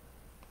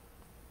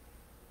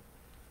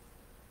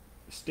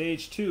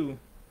stage 2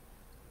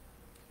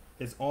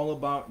 is all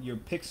about your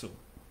pixel,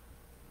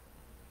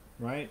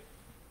 right?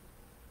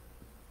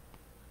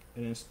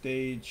 And then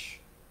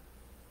stage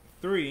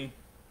 3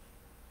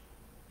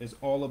 is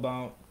all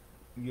about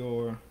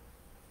your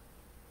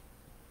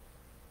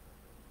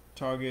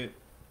target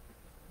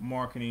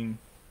marketing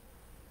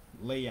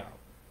layout,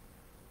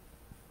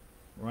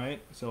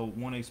 right? So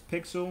one is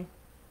pixel,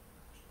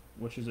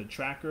 which is a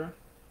tracker,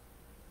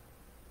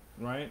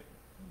 right?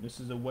 This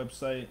is a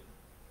website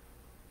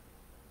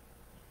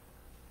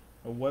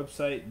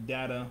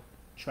data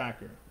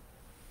tracker.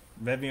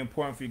 Very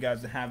important for you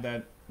guys to have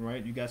that,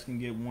 right? You guys can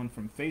get one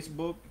from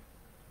Facebook.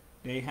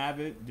 They have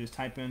it. Just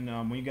type in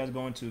when you guys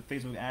go into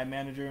Facebook Ad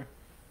Manager,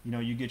 you know,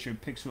 you get your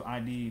pixel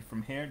ID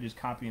from here. Just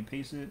copy and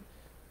paste it,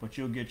 but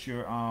you'll get your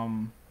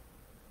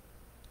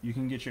you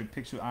can get your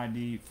pixel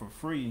ID for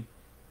free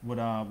with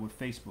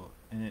Facebook,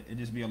 and it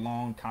just be a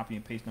long copy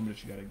and paste number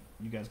that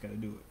you guys gotta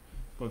do it.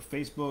 But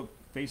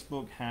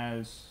Facebook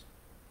has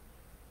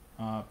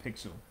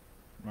pixel,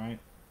 right?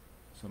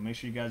 So make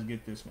sure you guys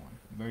get this one.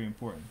 Very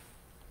important.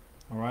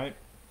 All right.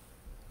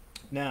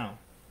 Now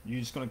you're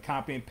just gonna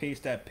copy and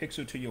paste that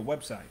pixel to your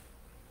website.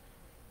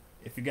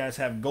 If you guys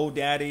have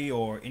GoDaddy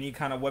or any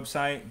kind of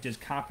website,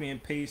 just copy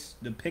and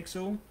paste the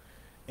pixel,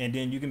 and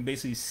then you can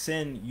basically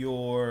send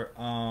your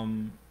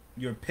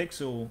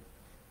pixel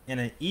in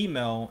an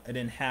email, and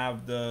then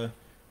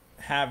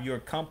have your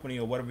company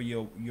or whatever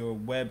your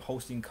web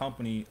hosting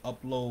company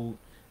upload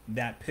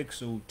that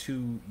pixel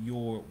to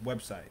your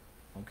website.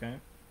 Okay,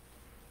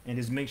 and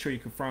just make sure you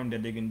confirm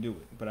that they can do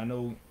it. But I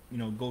know, you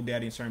know,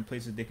 GoDaddy in certain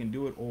places they can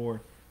do it,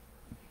 or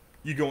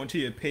you go into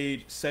your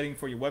page setting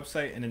for your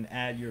website and then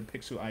add your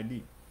pixel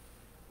ID.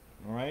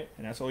 All right,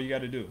 and that's all you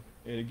got to do.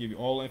 It'll give you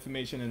all the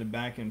information in the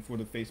back end for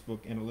the Facebook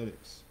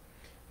analytics.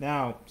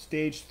 Now,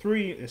 stage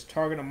 3 is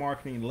targeted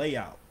marketing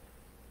layout.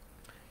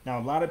 Now,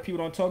 a lot of people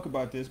don't talk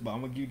about this, but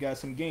I'm gonna give you guys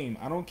some game.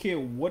 I don't care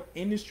what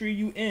industry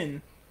you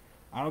in.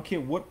 I don't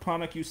care what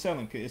product you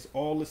selling, cause it's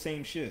all the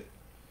same shit.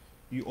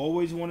 You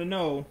always want to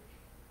know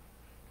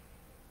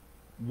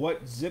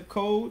what zip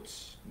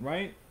codes,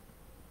 right,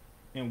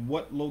 and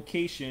what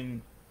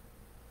location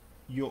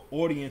your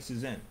audience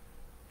is in.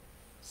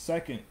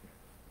 Second,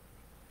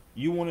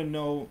 you want to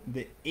know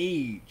the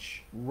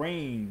age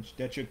range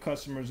that your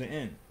customers are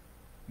in.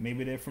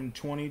 Maybe they're from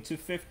 20 to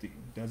 50.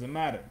 Doesn't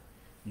matter.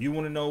 You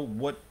want to know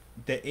what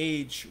the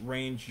age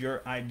range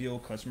your ideal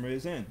customer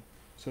is in.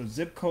 So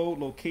zip code,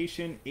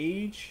 location,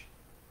 age.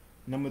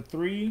 Number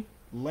 3,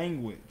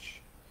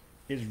 language.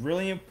 It's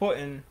really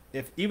important.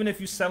 Even if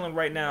you're selling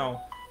right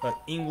now an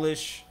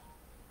English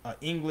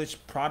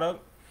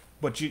product,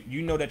 but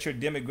you know that your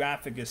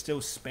demographic is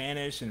still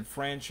Spanish and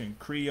French and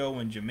Creole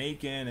and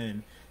Jamaican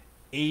and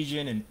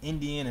Asian and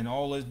Indian and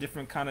all those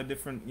different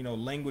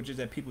languages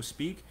that people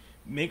speak.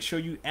 Make sure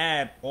you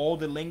add all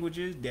the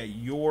languages that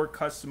your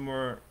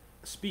customer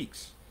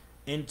speaks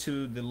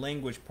into the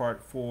language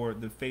part for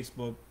the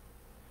Facebook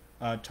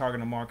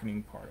targeted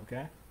marketing part.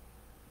 Okay.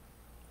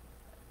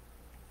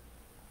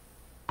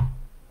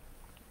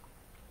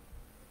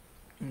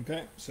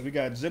 Okay, so we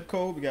got zip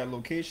code, we got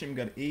location, we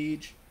got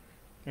age,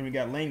 and we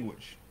got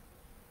language.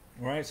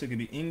 All right, so it could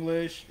be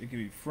English, it could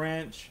be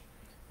French,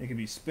 it could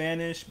be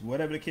Spanish,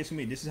 whatever the case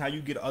may be. This is how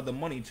you get other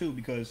money too,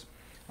 because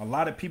a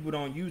lot of people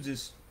don't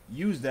use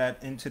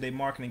that into their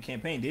marketing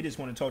campaign. They just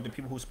want to talk to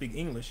people who speak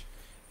English,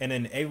 and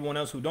then everyone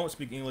else who don't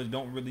speak English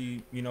don't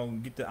really,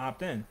 get to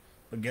opt in.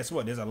 But guess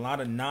what? There's a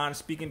lot of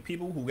non-speaking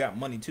people who got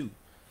money too.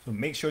 So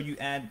make sure you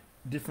add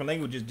different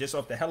languages just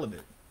off the hell of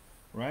it,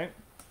 right?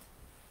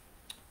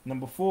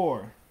 Number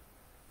 4,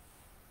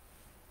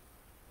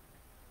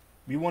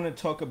 we want to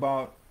talk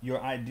about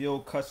your ideal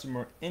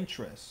customer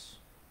interests,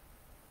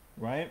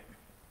 right?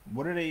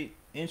 What are they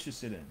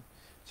interested in?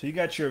 So you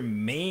got your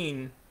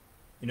main,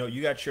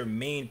 you got your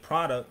main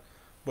product,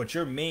 but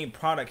your main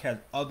product has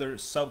other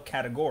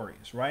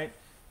subcategories, right?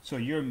 So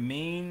your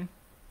main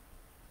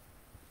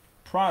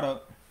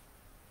product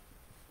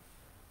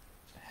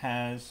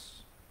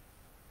has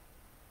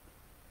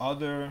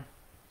other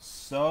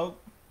subcategories,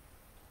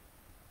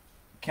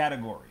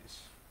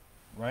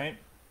 right?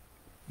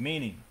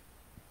 Meaning,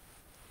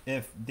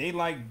 if they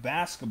like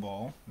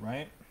basketball,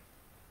 right,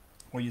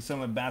 or you're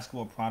selling a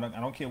basketball product, I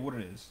don't care what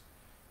it is,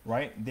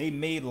 right? They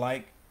may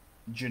like,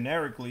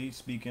 generically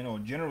speaking or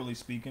generally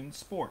speaking,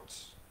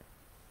 sports.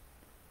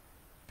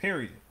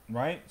 Period,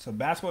 right? So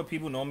basketball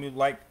people normally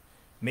like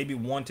maybe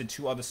 1 to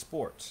 2 other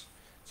sports.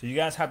 So you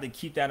guys have to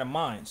keep that in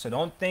mind. So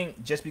don't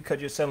think just because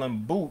you're selling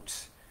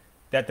boots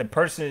that the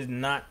person is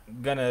not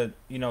gonna,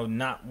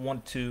 not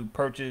want to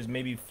purchase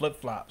maybe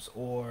flip-flops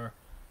or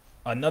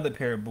another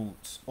pair of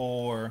boots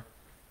or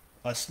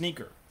a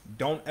sneaker.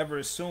 Don't ever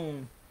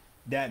assume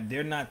that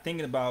they're not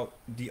thinking about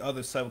the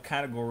other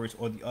subcategories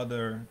or the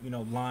other,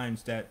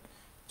 lines that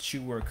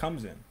shoewear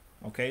comes in.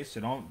 Okay,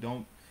 so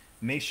don't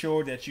make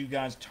sure that you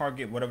guys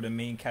target whatever the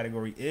main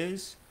category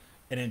is,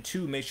 and then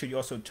 2, make sure you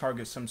also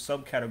target some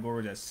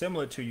subcategory that's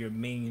similar to your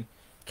main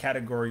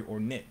category or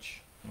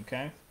niche.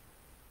 Okay.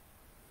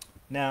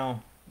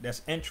 Now,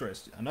 that's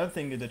interest. Another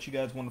thing is that you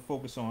guys want to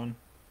focus on.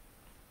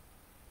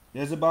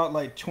 There's about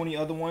like 20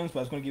 other ones, but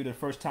I was going to give you the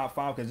first top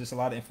 5 because there's a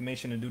lot of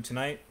information to do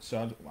tonight.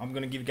 So I'm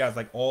going to give you guys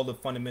like all the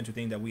fundamental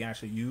things that we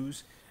actually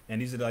use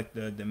And these are like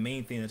the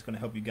main thing that's going to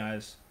help you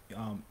guys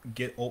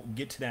get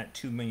to that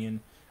 2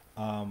 million,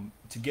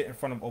 to get in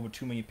front of over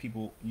 2 million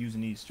people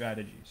using these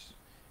strategies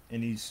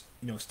and these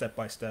step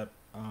by step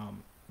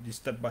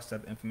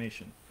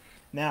information.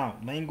 Now,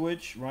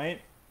 language, right?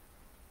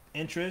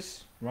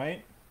 Interests,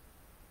 right?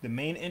 The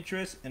main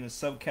interest and the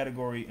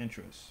subcategory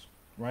interests,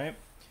 right?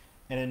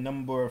 And then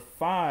number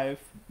 5,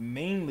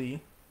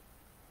 mainly,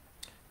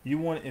 you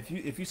want, if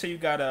you say you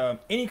got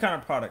any kind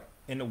of product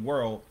in the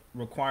world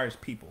requires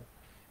people.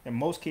 In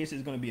most cases,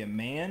 it's going to be a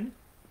man.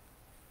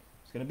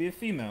 It's going to be a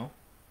female,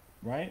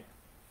 right?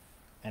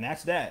 And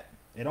that's that.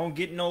 It don't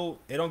get no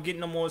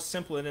more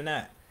simpler than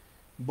that.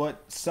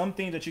 But some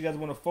things that you guys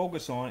want to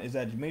focus on is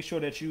that you make sure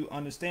that you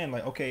understand,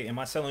 like, okay, am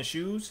I selling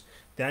shoes?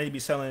 Then I need to be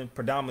selling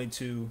predominantly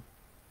to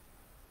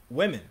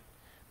women.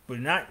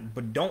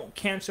 But don't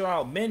cancel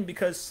out men,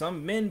 because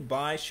some men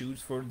buy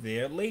shoes for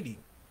their lady,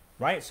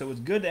 right? So it's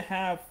good to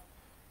have,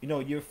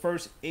 your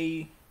first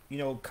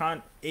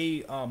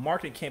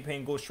marketing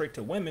campaign go straight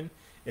to women.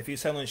 If you're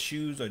selling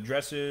shoes or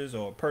dresses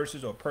or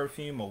purses or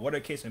perfume or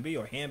whatever the case may be,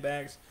 or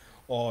handbags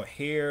or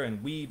hair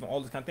and weave and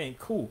all this kind of thing,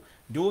 cool.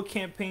 Do a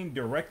campaign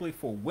directly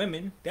for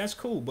women, that's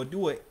cool. But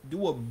do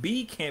a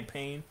B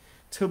campaign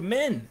to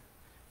men,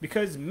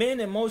 because men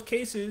in most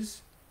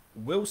cases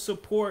will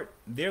support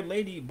their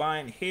lady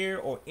buying hair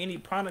or any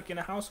product in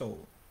the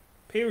household,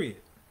 period,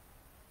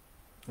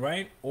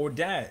 right? Or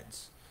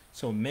dads.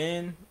 So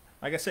men,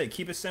 like I said,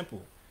 keep it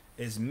simple.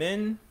 It's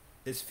men,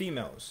 it's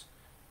females.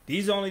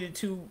 These are only the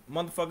 2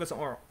 motherfuckers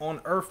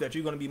on earth that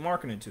you're going to be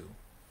marketing to,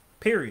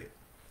 period.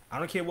 I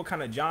don't care what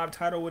kind of job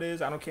title it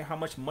is. I don't care how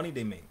much money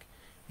they make.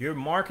 You're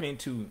marketing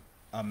to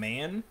a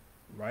man,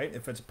 right?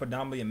 If it's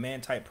predominantly a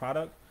man type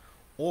product,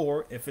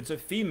 or if it's a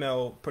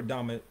female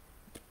predominant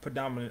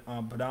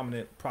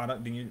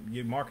product, then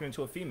you're marketing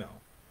to a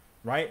female,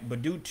 right?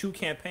 But do 2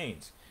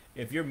 campaigns.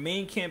 If your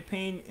main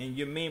campaign and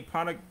your main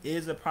product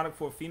is a product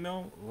for a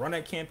female, run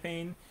that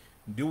campaign,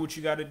 do what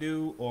you got to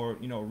do, or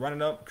run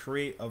it up,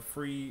 create a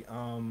free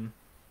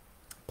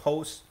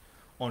post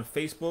on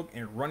Facebook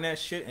and run that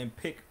shit and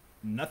pick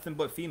nothing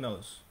but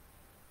females.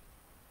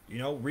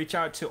 Reach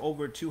out to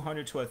over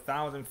 200 to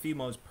 1,000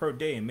 females per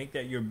day and make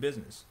that your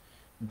business.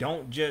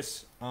 Don't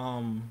just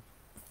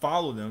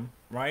follow them,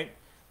 right?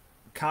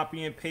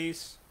 Copy and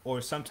paste, or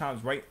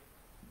sometimes you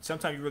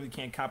really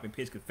can't copy and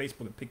paste because Facebook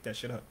will pick that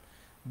shit up.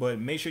 But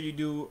make sure you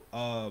do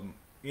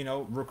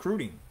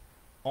recruiting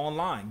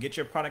online. Get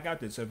your product out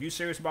there. So if you're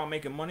serious about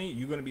making money,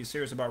 you're going to be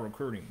serious about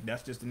recruiting.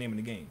 That's just the name of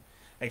the game.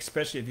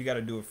 Especially if you got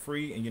to do it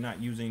free and you're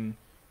not using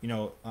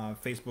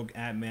Facebook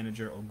Ad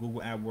Manager or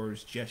Google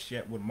AdWords just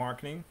yet with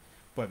marketing.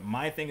 But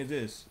my thing is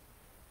this: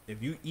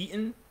 if you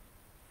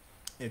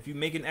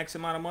making X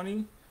amount of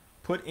money,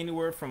 put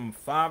anywhere from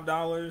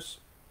 $5,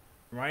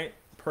 right,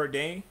 per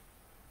day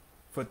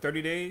for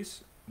 30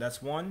 days.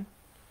 That's one.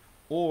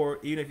 Or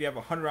even if you have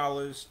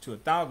 $100 to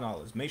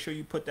 $1,000, make sure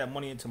you put that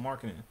money into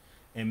marketing,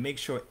 and make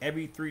sure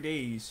every 3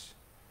 days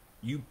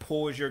you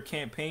pause your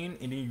campaign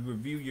and then you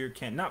review your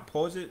not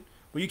pause it.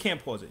 Well, you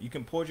can't pause it. You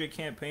can pause your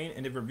campaign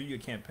and then review your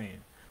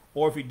campaign.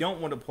 Or if you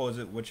don't want to pause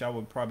it, which I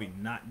would probably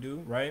not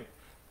do, right?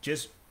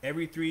 Just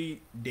every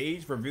 3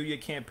 days, review your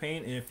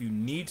campaign. And if you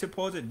need to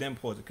pause it, then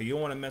pause it. Because you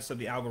don't want to mess up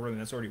the algorithm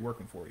that's already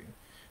working for you.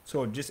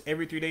 So just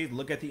every 3 days,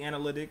 look at the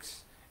analytics.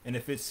 And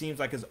if it seems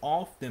like it's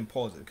off, then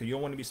pause it. Because you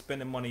don't want to be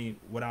spending money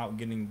without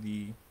getting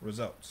the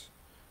results.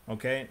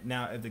 Okay?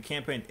 Now, if the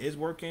campaign is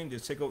working,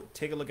 just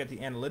take a look at the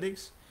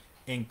analytics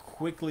and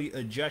quickly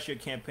adjust your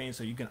campaign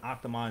so you can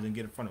optimize and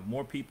get in front of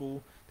more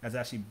people that's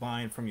actually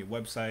buying from your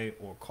website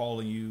or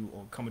calling you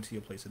or coming to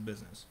your place of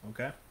business.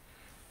 Okay?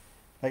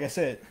 Like I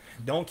said,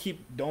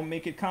 don't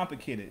make it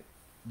complicated.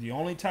 The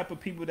only type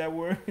of people that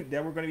we're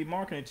going to be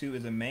marketing to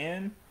is a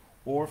man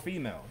or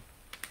female.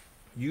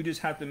 You just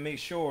have to make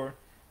sure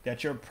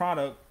that your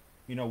product,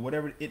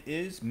 whatever it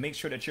is, make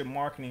sure that you're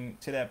marketing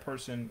to that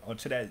person or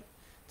to that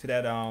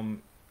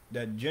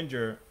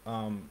ginger,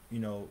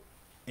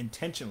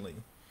 intentionally.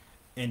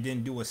 And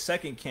then do a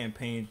second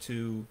campaign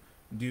to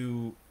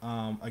do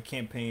a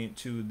campaign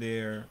to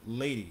their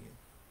lady,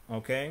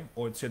 okay,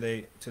 or to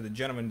the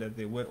gentleman that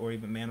they with, or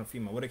even man or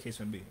female, whatever the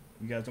case may be.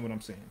 You guys know what I'm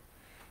saying?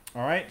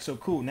 All right, so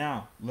cool.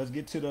 Now let's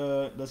get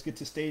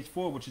to stage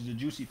 4, which is the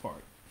juicy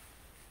part.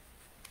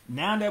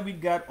 Now that we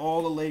got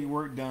all the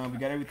legwork done, we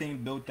got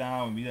everything built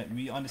out, and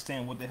we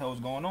understand what the hell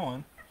is going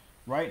on,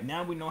 right?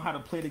 Now we know how to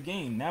play the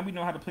game. Now we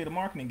know how to play the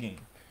marketing game.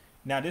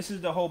 Now, this is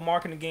the whole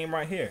marketing game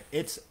right here.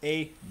 It's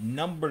a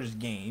numbers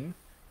game,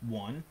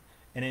 1.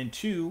 And then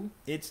 2,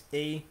 it's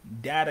a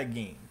data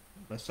game.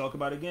 Let's talk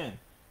about it again.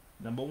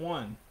 Number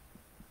 1.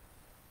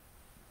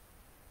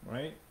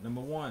 Right?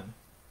 Number 1.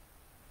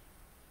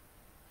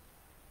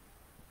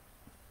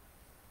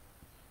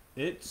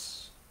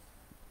 It's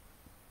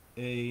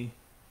a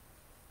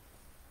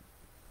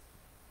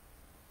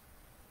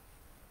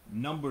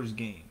numbers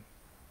game.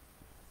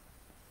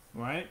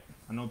 Right?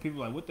 I know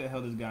people are like, what the hell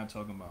is this guy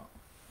talking about?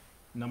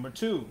 Number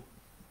 2,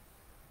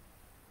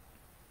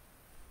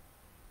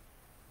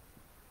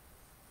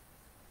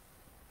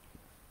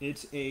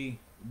 it's a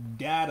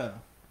data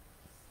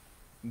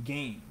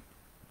game,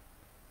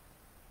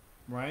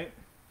 right?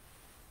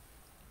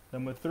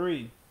 Number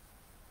 3,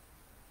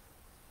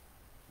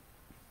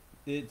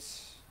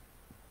 it's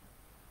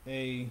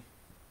a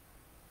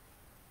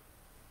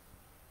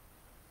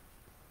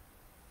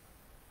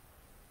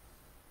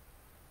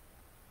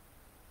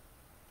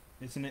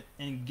an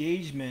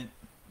engagement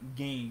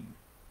game,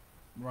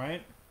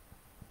 right?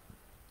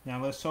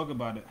 Now let's talk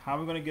about it. How are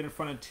we going to get in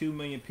front of 2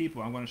 million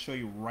people? I'm going to show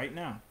you right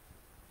now.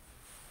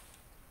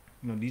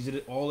 These are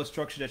all the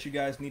structures that you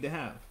guys need to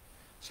have.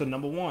 So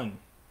number 1,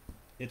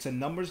 it's a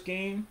numbers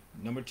game.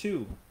 Number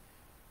 2,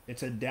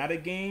 it's a data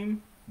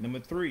game. Number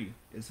 3,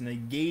 it's an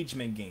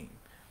engagement game.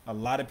 A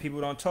lot of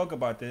people don't talk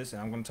about this,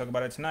 and I'm going to talk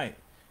about it tonight.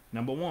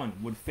 Number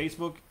 1, with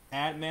Facebook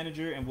Ad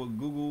Manager and with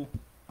Google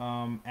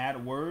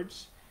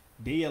AdWords,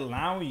 they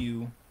allow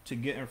you to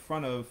get in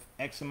front of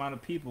X amount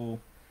of people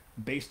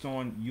based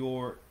on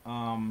your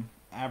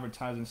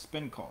advertising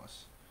spend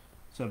costs.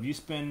 So if you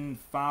spend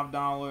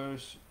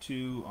 $5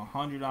 to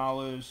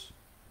 $100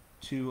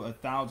 to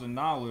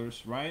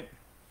 $1,000, right?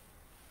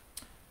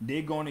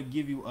 They're going to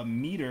give you a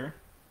meter,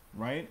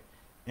 right?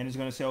 And it's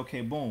going to say,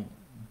 okay, boom,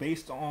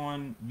 based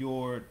on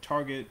your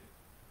target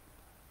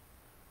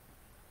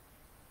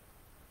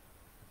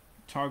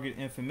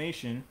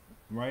information,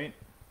 right?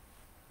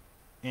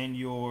 And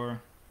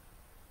your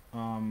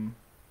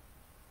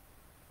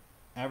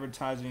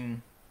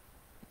advertising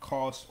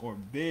cost or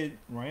bid,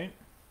 right?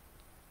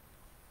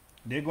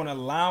 They're going to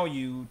allow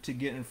you to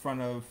get in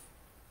front of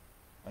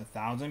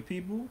 1,000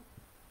 people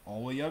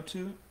all the way up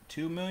to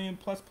 2 million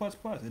plus.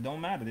 It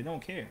don't matter. They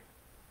don't care.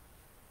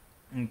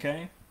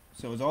 Okay?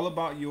 So it's all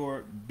about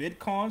your bid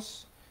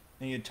costs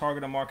and your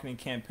targeted marketing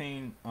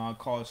campaign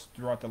costs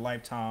throughout the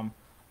lifetime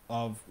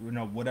of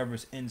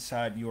whatever's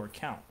inside your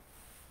account.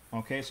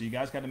 Okay? So you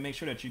guys got to make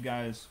sure that you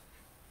guys,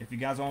 if you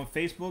guys are on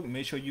Facebook,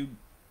 make sure you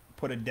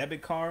put a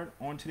debit card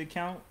onto the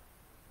account,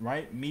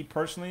 right? Me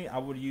personally, I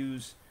would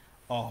use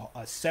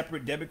a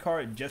separate debit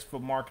card just for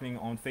marketing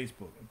on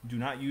Facebook. Do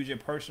not use your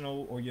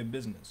personal or your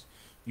business.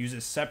 Use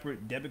a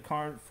separate debit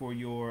card for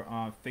your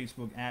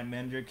Facebook Ad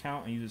Manager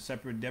account, and use a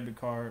separate debit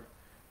card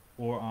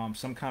or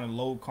some kind of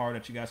load card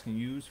that you guys can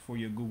use for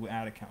your Google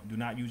Ad account. Do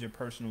not use your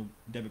personal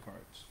debit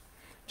cards.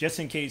 Just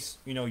in case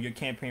your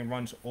campaign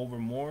runs over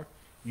more,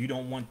 you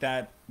don't want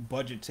that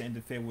budget to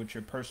interfere with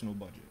your personal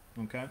budget.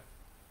 Okay.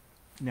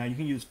 Now you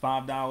can use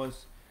 $5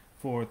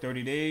 for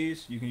 30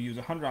 days. You can use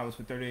 $100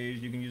 for 30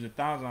 days. You can use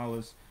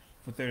 $1,000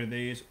 for 30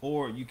 days,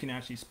 or you can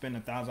actually spend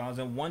 $1,000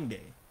 in one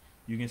day.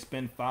 You can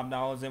spend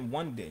 $5 in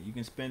one day. You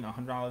can spend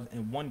 $100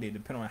 in one day,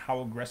 depending on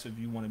how aggressive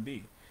you want to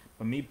be.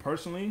 But me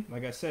personally,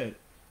 like I said,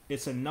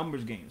 it's a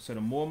numbers game. So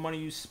the more money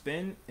you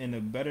spend and the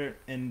better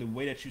in the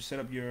way that you set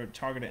up your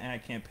targeted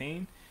ad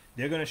campaign,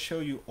 they're going to show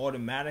you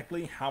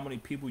automatically how many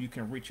people you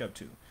can reach up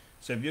to.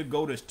 So if your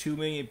goal is 2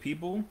 million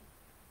people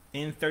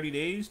in 30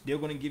 days, they're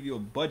going to give you a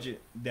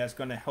budget that's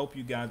going to help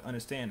you guys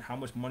understand how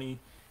much money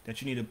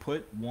that you need to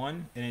put,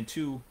 1, and then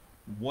 2,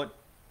 what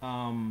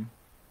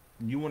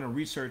you want to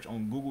research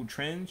on Google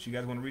Trends. You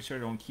guys want to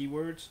research on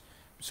keywords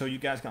so you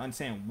guys can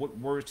understand what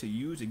words to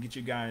use to get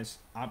you guys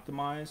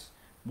optimized,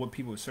 what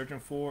people are searching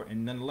for,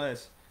 and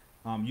nonetheless,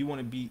 you want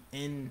to be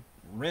in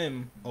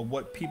rim of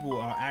what people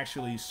are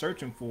actually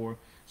searching for.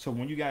 So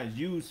when you guys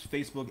use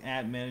Facebook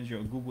Ad Manager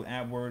or Google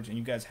AdWords, and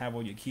you guys have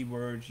all your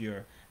keywords,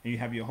 and you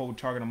have your whole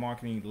targeted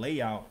marketing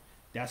layout,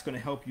 that's going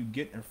to help you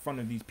get in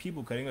front of these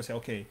people, because they're going to say,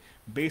 okay,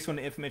 based on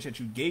the information that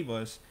you gave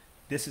us,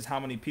 this is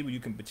how many people you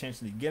can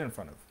potentially get in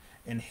front of.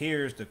 And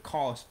here's the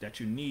cost that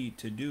you need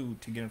to do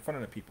to get in front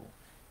of the people.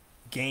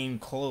 Game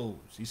closed.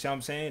 You see what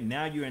I'm saying?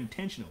 Now you're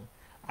intentional.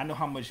 I know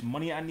how much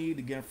money I need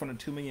to get in front of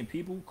 2 million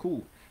people.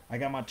 Cool. I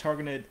got my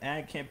targeted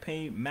ad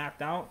campaign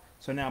mapped out.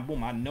 So now,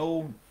 boom, I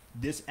know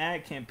this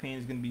ad campaign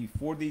is going to be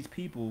for these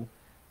people.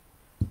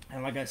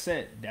 And like I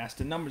said, that's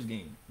the numbers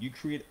game. You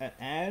create an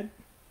ad,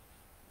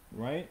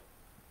 right?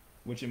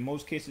 Which in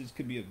most cases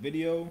could be a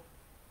video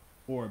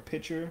or a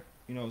picture,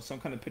 some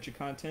kind of picture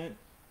content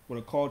with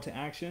a call to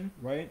action,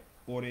 right?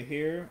 Order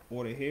here,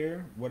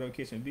 whatever the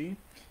case may be.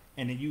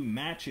 And then you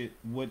match it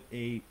with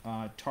a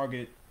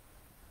targeted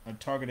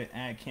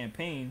ad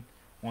campaign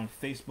on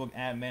Facebook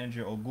Ad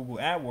Manager or Google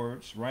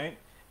AdWords, right?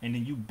 And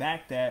then you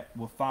back that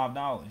with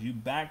 $5. You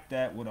back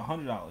that with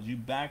 $100. You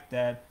back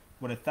that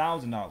with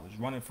 $1,000,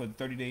 running for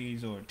 30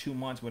 days or 2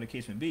 months, whatever the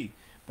case may be.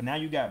 But now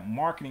you got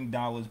marketing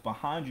dollars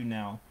behind you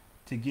now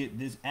to get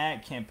this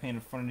ad campaign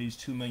in front of these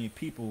 2 million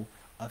people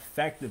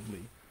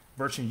effectively,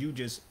 versus you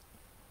just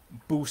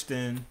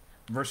boosting,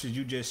 versus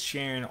you just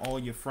sharing all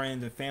your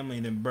friends and family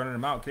and then burning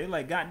them out. Cause they're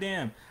like,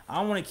 goddamn, I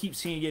don't want to keep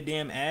seeing your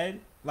damn ad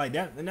like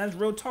that. And that's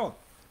real talk.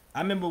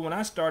 I remember when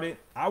I started,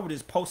 I was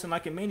just posting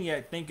like a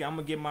maniac, thinking I'm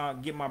gonna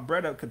get my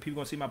bread up because people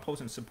gonna see my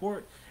post and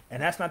support.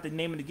 And that's not the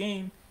name of the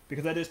game,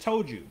 because I just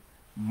told you,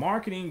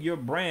 marketing your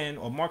brand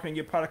or marketing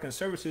your product and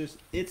services,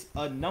 it's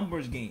a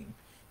numbers game.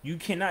 You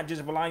cannot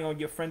just rely on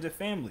your friends and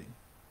family.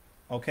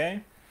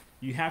 Okay?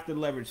 You have to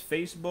leverage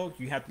Facebook,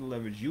 you have to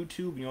leverage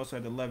YouTube, you also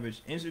have to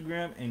leverage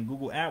Instagram and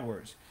Google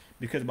AdWords.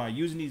 Because by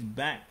using these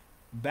back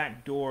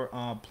backdoor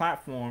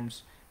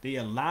platforms, they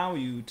allow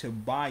you to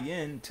buy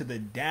into the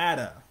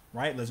data,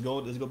 right? Let's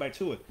go back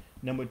to it.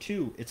 Number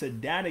two, it's a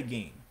data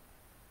game,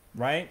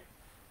 right?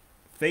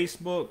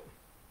 Facebook,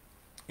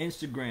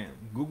 Instagram,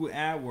 Google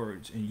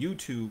AdWords, and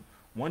YouTube,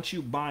 once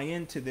you buy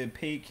into their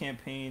paid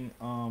campaign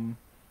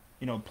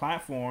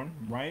platform,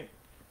 right?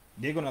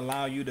 They're going to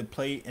allow you to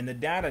play in the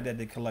data that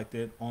they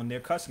collected on their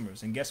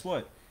customers. And guess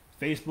what?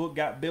 Facebook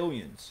got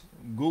billions.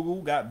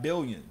 Google got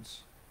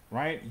billions,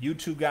 right?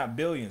 YouTube got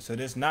billions. So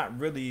there's not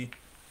really,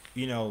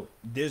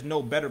 there's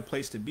no better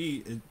place to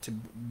be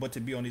but to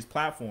be on these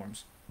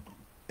platforms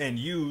and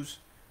use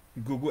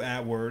Google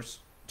AdWords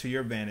to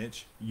your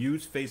advantage,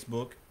 use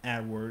Facebook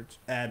AdWords,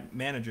 Ad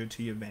Manager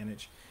to your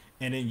advantage,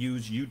 and then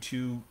use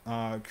YouTube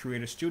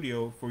Creator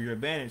Studio for your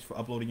advantage for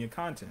uploading your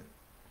content.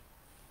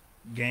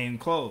 Game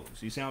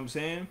closed. You see what I'm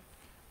saying?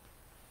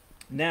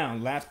 Now,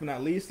 last but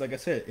not least, like I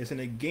said, it's an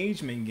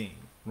engagement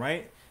game,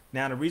 right?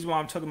 Now, the reason why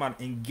I'm talking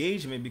about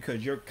engagement,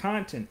 because your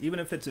content, even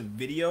if it's a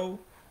video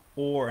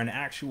or an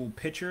actual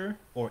picture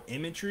or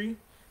imagery,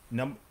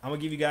 I'm going to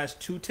give you guys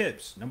 2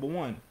 tips. Number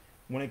one,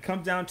 when it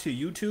comes down to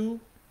YouTube,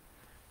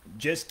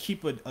 just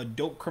keep a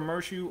dope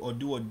commercial or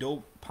do a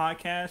dope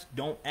podcast.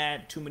 Don't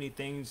add too many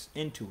things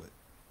into it,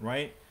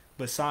 right?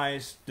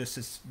 Besides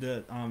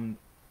the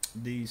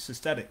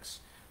aesthetics,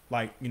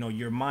 like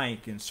your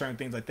mic and certain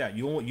things like that.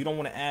 You don't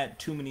want to add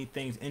too many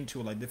things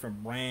into it, like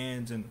different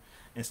brands and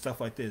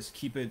stuff like this.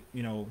 Keep it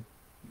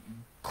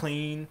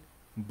clean,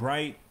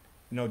 bright.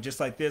 Just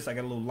like this. I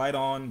got a little light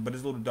on, but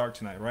it's a little dark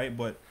tonight, right?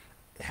 But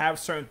have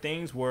certain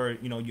things where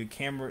your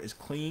camera is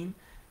clean.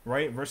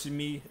 Right, versus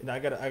me, I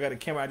got a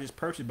camera I just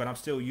purchased, but I'm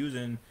still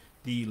using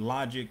the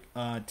Logic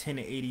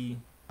 1080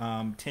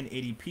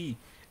 1080p.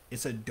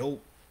 It's a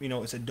dope,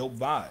 it's a dope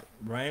vibe,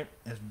 right?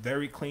 It's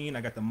very clean.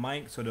 I got the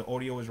mic, so the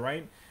audio is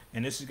right,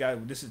 and this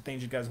is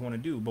things you guys want to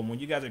do. But when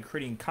you guys are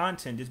creating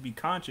content, just be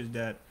conscious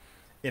that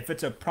if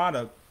it's a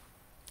product,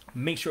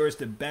 make sure it's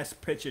the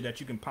best picture that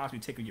you can possibly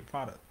take of your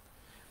product,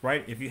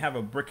 right? If you have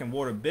a brick and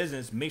mortar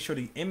business, make sure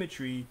the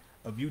imagery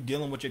of you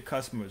dealing with your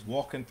customers,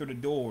 walking through the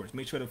doors,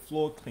 make sure the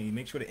floor clean,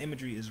 make sure the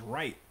imagery is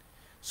right.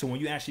 So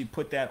when you actually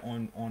put that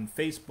on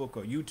Facebook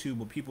or YouTube,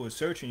 where people are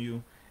searching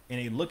you and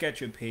they look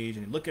at your page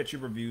and they look at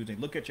your reviews, they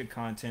look at your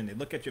content, they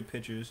look at your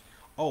pictures,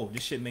 oh,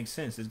 this shit makes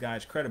sense, this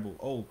guy's credible,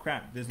 oh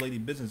crap, this lady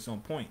business is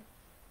on point,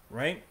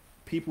 right?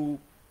 People,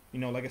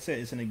 like I said,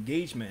 it's an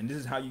engagement, and this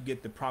is how you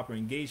get the proper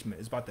engagement.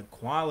 It's about the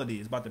quality,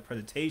 it's about the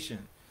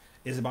presentation,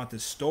 it's about the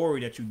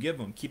story that you give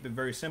them. Keep it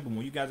very simple.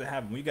 When you got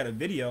a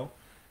video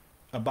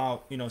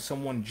about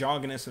someone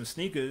jogging in some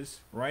sneakers,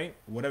 right,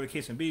 whatever the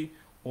case may be,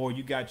 or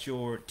you got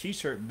your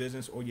t-shirt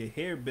business or your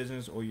hair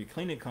business or your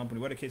cleaning company,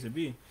 whatever the case may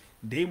be,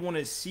 they want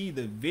to see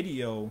the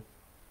video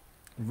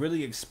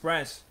really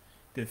express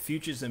the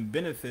features and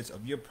benefits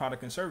of your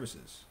product and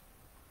services.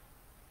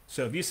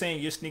 So if you're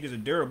saying your sneakers are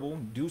durable,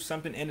 do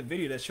something in the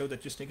video that shows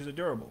that your sneakers are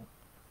durable.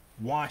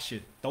 Wash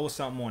it, throw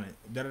something on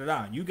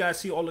it, You guys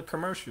see all the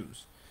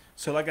commercials.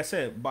 So like I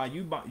said, by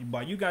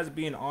you guys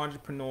being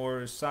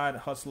entrepreneurs, side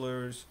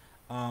hustlers,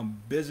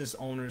 business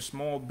owners,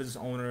 small business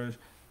owners,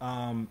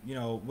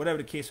 whatever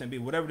the case may be,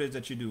 whatever it is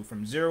that you do,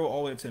 from 0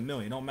 all the way to $1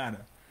 million, don't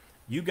matter.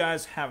 You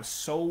guys have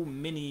so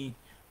many,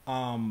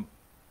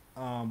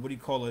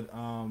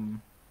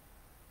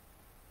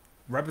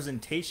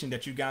 representation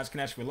that you guys can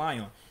actually rely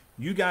on.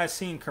 You guys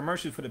seen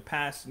commercials for the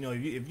past,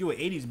 if you're an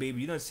 80s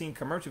baby, you done seen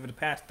commercials for the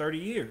past 30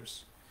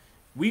 years.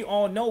 We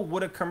all know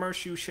what a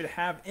commercial should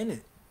have in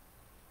it.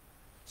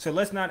 So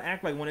let's not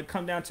act like when it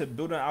comes down to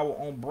building our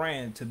own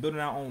brand, to building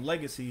our own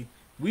legacy,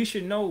 we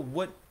should know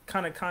what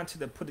kind of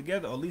content to put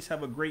together, or at least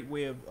have a great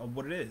way of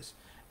what it is.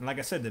 And like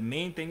I said, the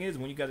main thing is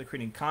when you guys are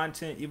creating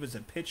content, if it's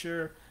a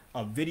picture,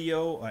 a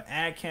video, an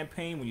ad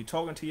campaign, when you're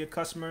talking to your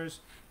customers,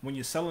 when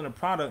you're selling a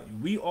product,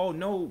 we all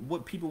know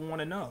what people want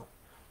to know.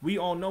 We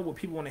all know what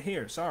people want to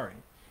hear. Sorry.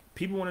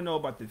 People want to know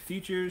about the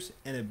features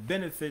and the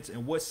benefits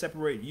and what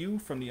separate you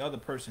from the other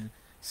person.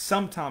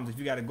 Sometimes if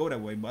you got to go that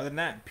way, but other than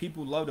that,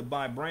 people love to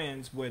buy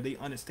brands where they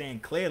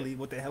understand clearly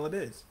what the hell it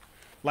is.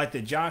 Like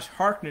the Josh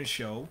Harkness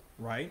show,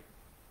 right?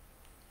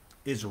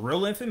 Is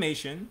real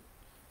information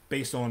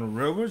based on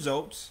real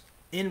results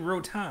in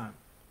real time.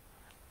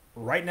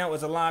 Right now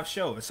it's a live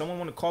show. If someone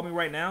want to call me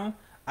right now,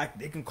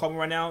 they can call me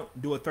right now,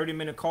 do a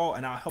 30-minute call,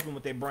 and I'll help them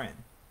with their brand.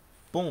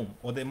 Boom.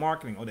 Or their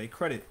marketing, or their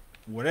credit,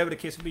 whatever the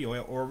case may be,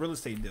 or a real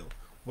estate deal.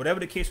 Whatever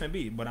the case may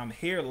be. But I'm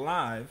here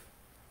live,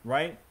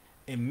 right?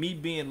 And me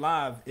being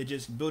live, it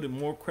just building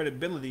more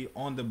credibility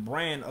on the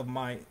brand of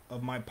my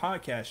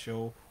podcast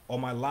show or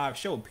my live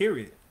show,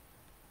 period.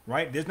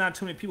 Right? There's not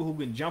too many people who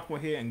can jump on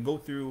here and go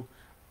through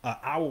an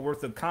hour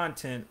worth of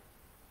content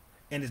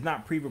and it's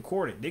not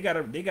pre-recorded. They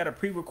gotta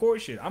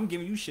pre-record shit. I'm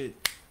giving you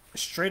shit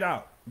straight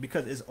out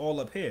because it's all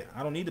up here.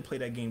 I don't need to play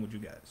that game with you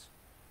guys.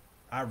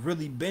 I've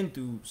really been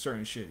through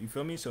certain shit. You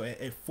feel me? So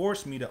it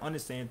forced me to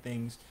understand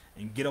things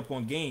and get up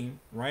on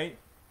game, right?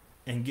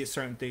 And get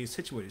certain things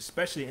situated,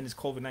 especially in this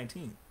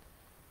COVID-19.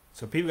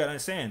 So people got to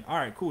understand, all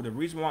right, cool. The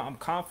reason why I'm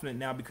confident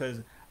now because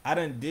I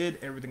done did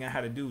everything I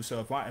had to do. So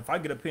if I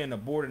get up here in the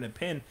board and a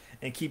pen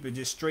and keep it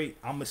just straight,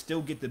 I'm gonna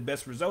still get the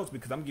best results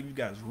because I'm giving you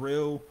guys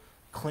real,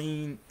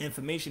 clean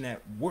information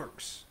that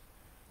works,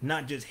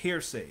 not just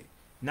hearsay,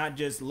 not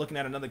just looking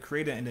at another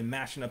creator and then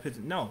mashing up his.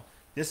 No,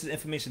 this is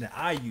information that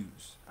I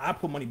use. I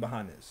put money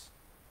behind this.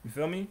 You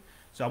feel me?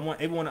 So I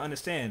want everyone to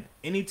understand.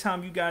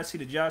 Anytime you guys see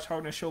the Josh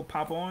Harkness show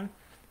pop on,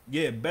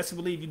 yeah, best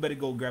believe you better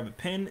go grab a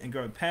pen and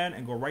grab a pad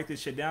and go write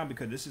this shit down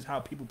because this is how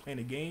people play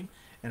the game,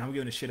 and I'm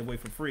giving this shit away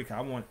for free. Cause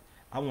I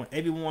want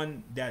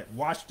everyone that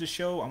watched the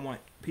show. I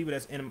want people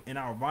that's in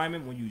our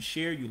environment. When you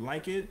share, you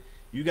like it.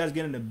 You guys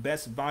getting the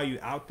best value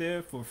out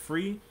there for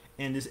free,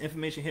 and this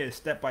information here is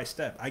step by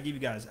step. I gave you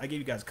guys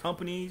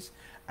companies.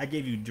 I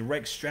gave you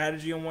direct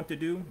strategy on what to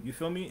do. You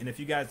feel me? And if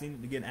you guys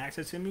need to get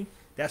access to me,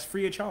 that's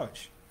free of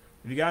charge.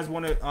 If you guys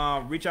want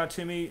to reach out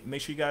to me,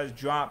 make sure you guys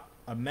drop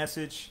a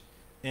message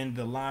in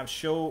the live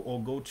show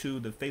or go to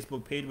the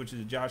Facebook page, which is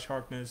the Josh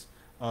Harkness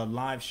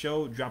live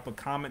show. Drop a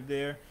comment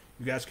there.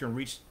 You guys can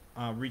reach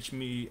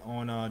me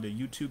on the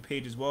YouTube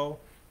page as well,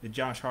 the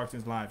Josh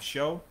Harkness live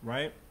show,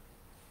 right?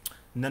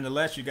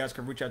 Nonetheless, you guys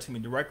can reach out to me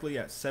directly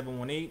at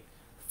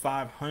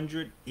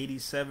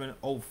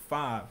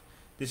 718-500-8705.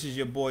 This is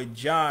your boy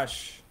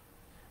Josh,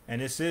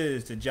 and this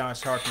is the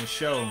Josh Harkness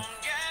show.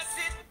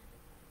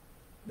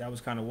 That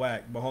was kind of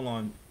whack, but hold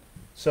on.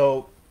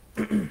 So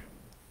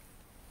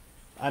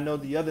I know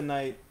the other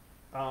night,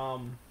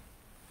 and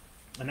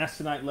that's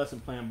tonight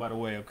lesson plan, by the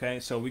way. Okay,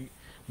 so we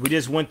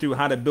just went through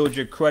how to build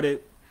your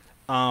credit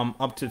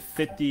up to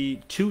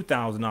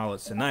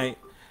 $52,000 tonight.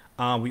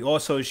 We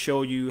also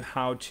show you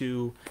how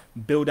to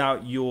build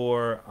out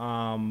your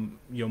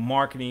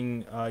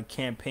marketing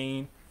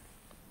campaign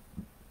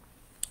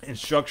and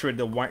structure it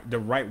the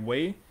right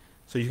way,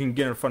 so you can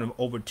get in front of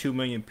over 2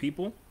 million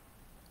people,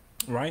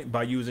 right?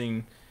 By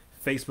using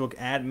Facebook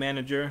Ad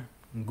Manager,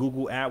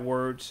 Google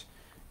AdWords,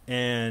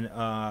 and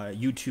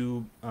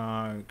YouTube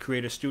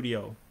Creator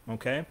Studio.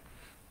 Okay,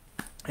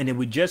 and then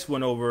we just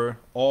went over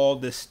all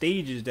the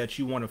stages that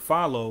you want to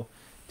follow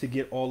to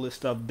get all this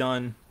stuff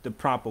done the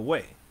proper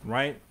way,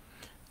 right?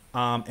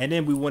 And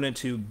then we went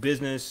into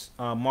business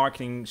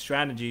marketing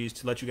strategies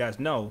to let you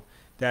guys know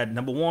that,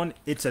 number one,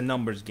 it's a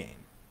numbers game.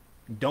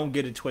 Don't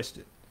get it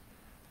twisted.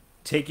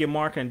 Take your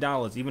marketing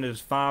dollars, even if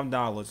it's $5,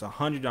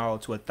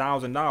 $100 to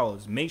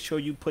 $1,000. Make sure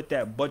you put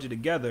that budget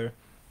together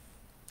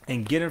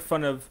and get in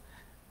front of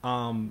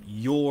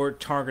your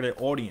targeted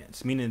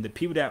audience, meaning the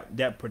people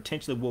that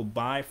potentially will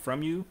buy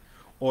from you,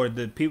 or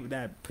the people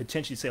that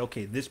potentially say,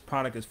 okay, this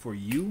product is for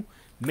you.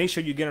 Make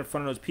sure you get in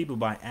front of those people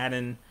by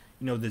adding,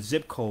 the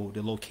zip code,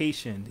 the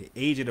location, the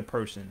age of the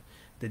person,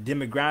 the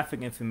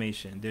demographic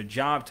information, their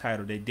job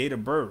title, their date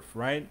of birth,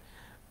 right?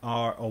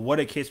 Or what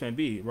the case may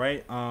be,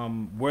 right?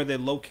 Where they're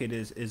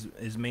located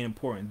is main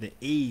important. The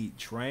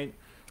age, right?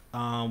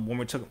 When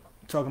we're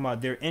talking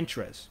about their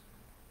interests,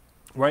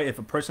 right? If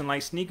a person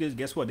likes sneakers,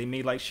 guess what? They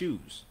may like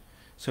shoes.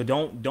 So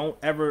don't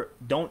ever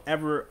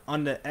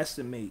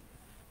underestimate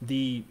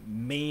the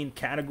main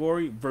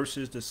category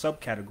versus the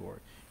subcategory.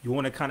 You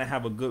want to kind of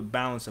have a good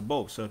balance of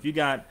both. So if you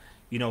got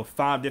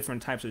 5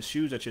 different types of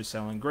shoes that you're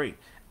selling, great.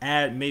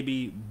 Add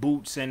maybe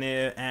boots in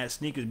there, add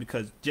sneakers,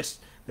 because just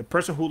the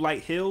person who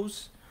like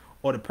heels,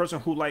 or the person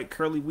who like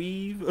curly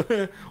weave,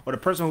 or the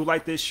person who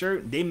like this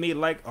shirt, they may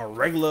like a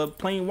regular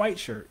plain white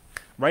shirt,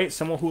 right?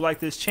 Someone who like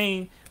this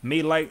chain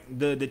may like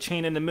the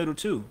chain in the middle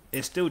too.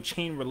 It's still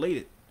chain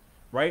related,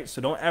 right?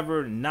 So don't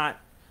ever not,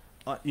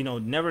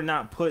 never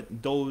not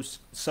put those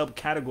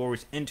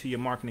subcategories into your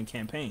marketing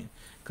campaign.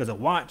 Because a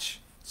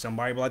watch,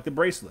 somebody will like the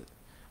bracelet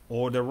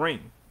or the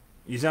ring.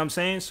 You see what I'm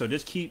saying? So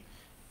just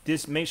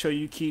make sure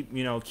you keep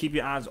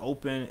your eyes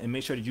open, and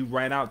make sure that you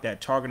write out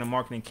that targeted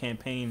marketing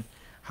campaign,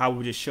 how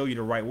we just show you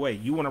the right way.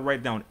 You want to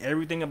write down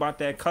everything about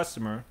that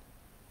customer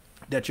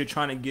that you're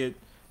trying to get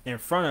in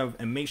front of,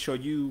 and make sure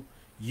you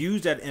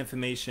use that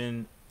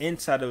information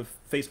inside of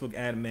Facebook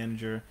Ad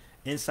Manager,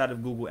 inside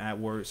of Google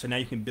AdWords. So now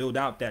you can build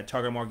out that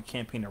target market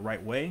campaign the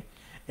right way.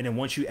 And then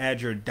once you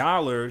add your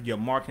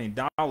marketing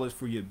dollars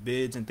for your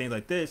bids and things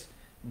like this,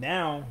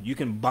 now you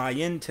can buy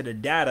into the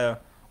data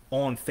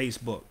on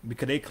Facebook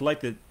because they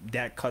collected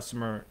that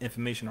customer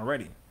information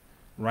already,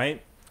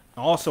 right?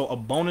 Also, a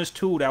bonus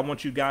tool that I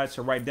want you guys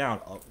to write down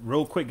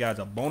real quick, guys.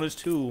 A bonus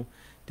tool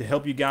to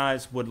help you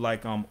guys with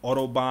like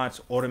Autobots,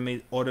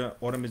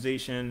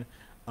 automation,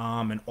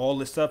 and all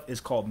this stuff is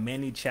called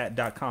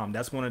ManyChat.com.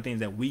 That's one of the things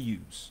that we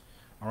use.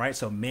 All right,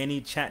 so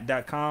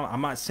ManyChat.com.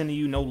 I'm not sending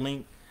you no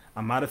link.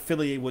 I'm not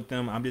affiliated with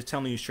them. I'm just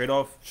telling you straight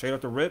off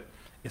the rip.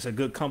 It's a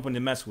good company to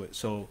mess with.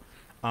 So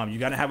you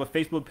got to have a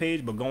Facebook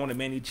page, but go on to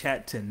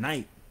ManyChat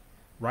tonight,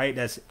 right?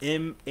 That's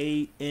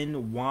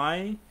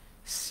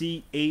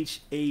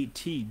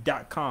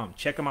ManyChat.com.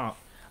 Check them out.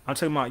 I'm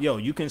talking about,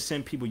 you can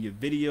send people your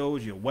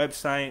videos, your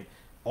website,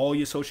 all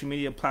your social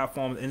media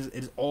platforms, and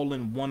it's all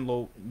in one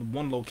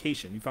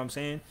location. You know what I'm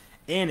saying?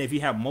 And if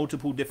you have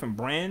multiple different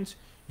brands,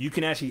 you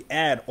can actually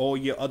add all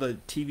your other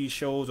TV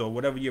shows or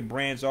whatever your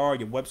brands are,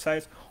 your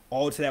websites,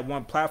 all to that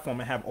one platform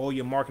and have all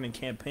your marketing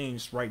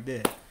campaigns right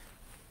there.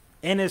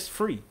 And it's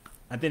free.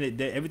 I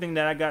think everything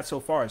that I got so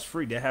far is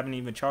free. They haven't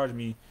even charged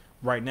me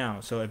right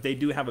now. So if they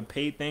do have a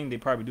paid thing, they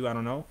probably do. I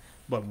don't know.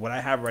 But what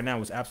I have right now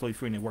is absolutely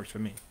free and it works for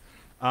me.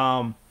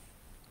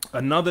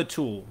 Another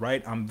tool,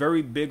 right? I'm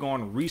very big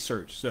on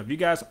research. So if you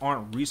guys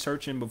aren't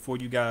researching before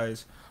you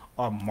guys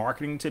are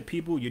marketing to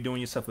people, you're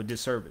doing yourself a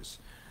disservice.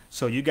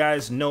 So you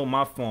guys know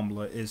my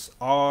formula is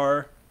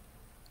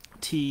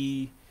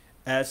RTSSA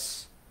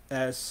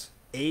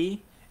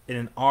and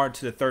an R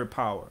to the third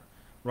power,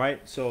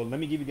 right? So let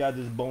me give you guys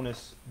this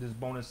bonus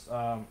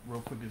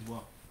real quick as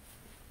well.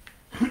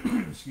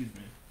 Excuse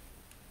me.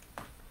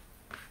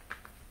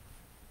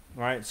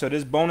 All right, so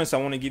this bonus I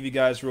want to give you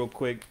guys real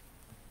quick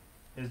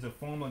is the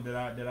formula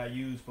that I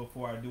use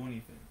before I do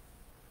anything.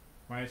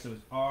 Right, so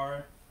it's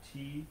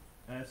RTSSA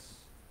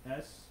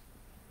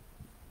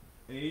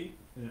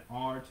and an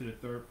R to the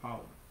third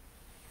power.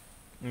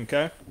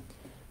 Okay,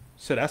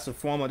 so that's the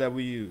formula that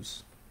we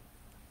use.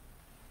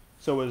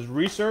 So it's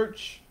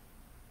research,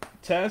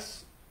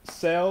 test,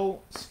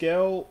 sell,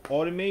 scale,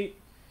 automate,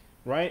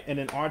 right? And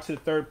then R to the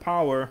third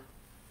power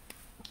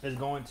is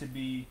going to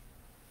be,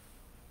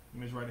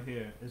 let me just write it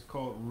here. It's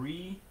called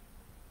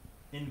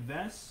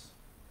reinvest,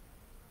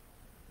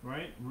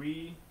 right?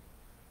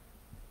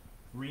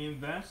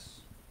 Reinvest,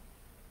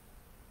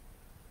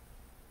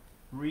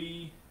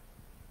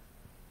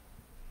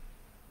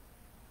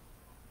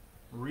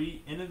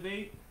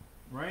 re-innovate,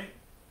 right?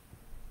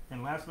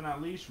 And last but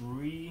not least,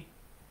 restructure.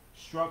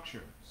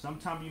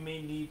 Sometimes you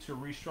may need to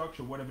restructure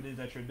whatever it is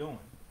that you're doing,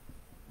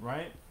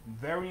 right?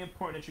 Very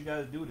important that you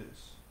guys do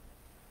this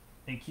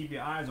and keep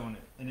your eyes on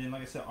it. And then,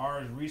 like I said,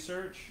 R is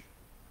research,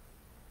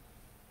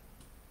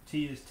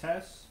 T is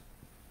test,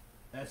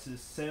 S is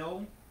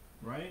sell,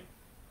 right?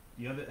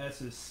 The other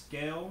S is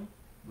scale,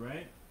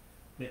 right?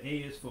 The A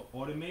is for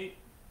automate,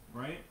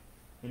 right?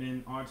 And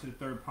then R to the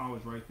third power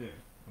is right there,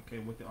 okay,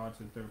 with the R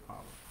to the third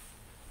power.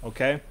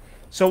 Okay,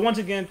 so once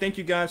again, thank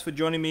you guys for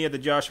joining me at the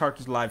Josh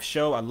Harkness live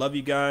show. I love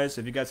you guys.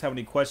 If you guys have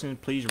any questions,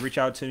 please reach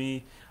out to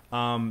me,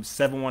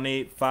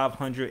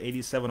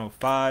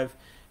 718-500-8705.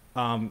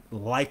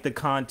 Like the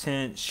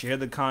content, share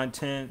the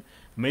content.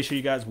 Make sure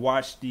you guys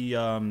watch the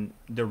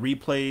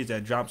replays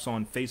that drops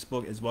on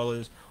Facebook as well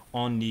as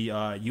on the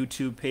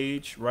YouTube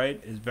page,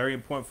 right? It's very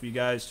important for you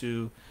guys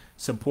to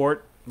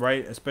support,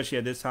 right? Especially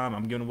at this time,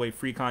 I'm giving away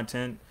free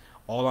content.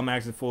 All I'm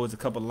asking for is a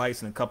couple of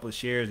likes and a couple of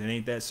shares. It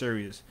ain't that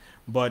serious.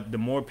 But the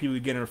more people you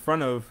get in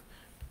front of,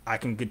 I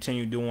can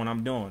continue doing what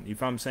I'm doing. You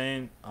feel what I'm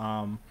saying?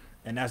 And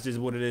that's just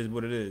what it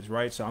is,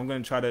 right? So I'm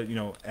going to try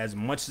to, as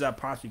much as I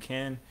possibly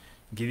can,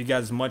 give you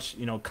guys as much,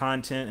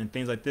 content and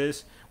things like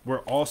this. We're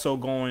also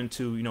going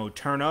to,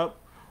 turn up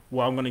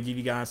where I'm going to give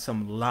you guys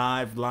some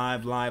live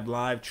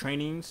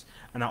trainings.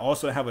 And I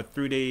also have a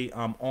 3-day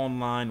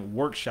online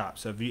workshop.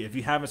 So if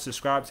you haven't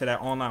subscribed to that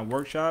online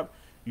workshop,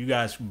 you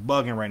guys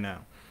bugging right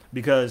now,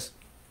 because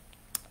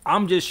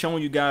I'm just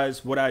showing you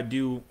guys what I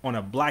do on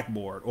a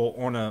blackboard or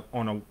on a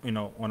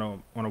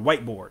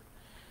whiteboard.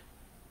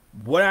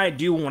 What I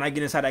do when I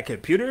get inside that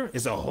computer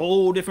is a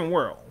whole different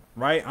world,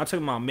 right? I'm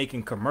talking about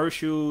making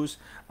commercials.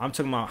 I'm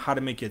talking about how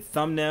to make your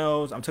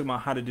thumbnails. I'm talking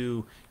about how to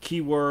do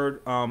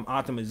keyword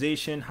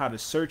optimization, how to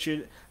search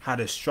it, how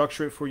to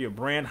structure it for your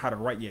brand, how to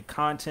write your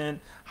content,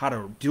 how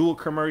to do a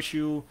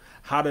commercial,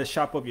 how to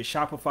shop up your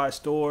Shopify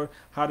store,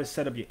 how to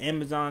set up your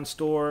Amazon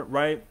store,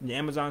 right? Your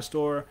Amazon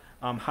store,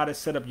 how to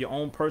set up your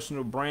own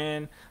personal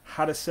brand,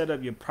 how to set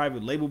up your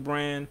private label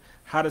brand,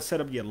 how to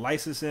set up your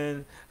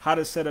licensing, how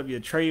to set up your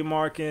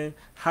trademarking,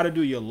 how to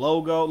do your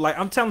logo. Like,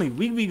 I'm telling you,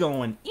 we be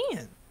going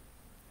in.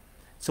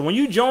 So when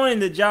you join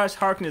the Josh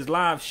Harkness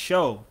live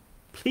show,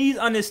 please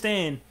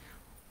understand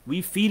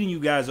we feeding you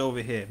guys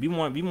over here. We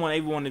want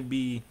everyone to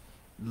be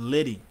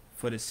litty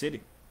for the city.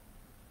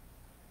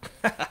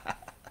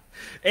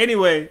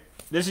 Anyway,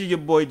 this is your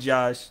boy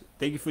Josh.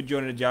 Thank you for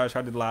joining the Josh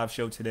Harkness live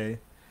show today.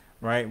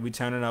 Right, we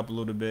turning up a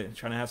little bit,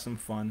 trying to have some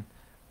fun.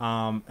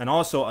 And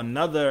also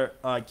another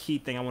key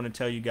thing I want to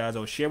tell you guys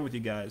or share with you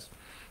guys,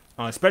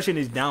 especially in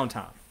this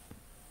downtime.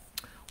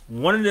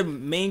 One of the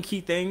main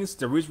key things,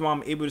 the reason why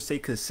I'm able to stay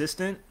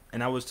consistent,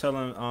 and I was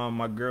telling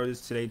my girl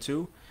this today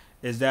too,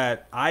 is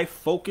that I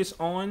focus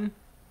on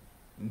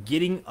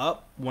getting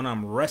up when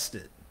I'm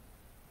rested,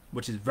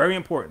 which is very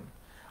important.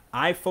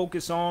 I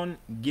focus on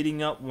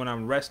getting up when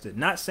I'm rested.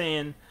 Not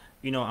saying,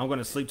 I'm going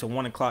to sleep till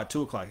 1 o'clock,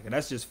 2 o'clock.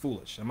 That's just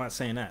foolish. I'm not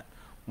saying that.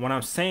 What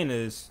I'm saying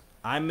is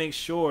I make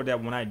sure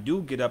that when I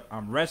do get up,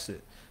 I'm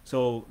rested.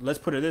 So let's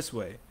put it this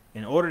way.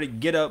 In order to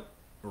get up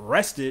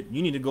rested,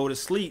 you need to go to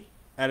sleep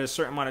at a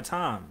certain amount of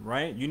time,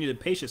 right? You need to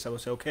pace yourself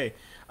and say, okay,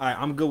 all right,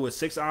 I'm good with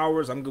 6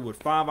 hours. I'm good with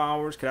 5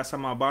 hours, because that's how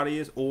my body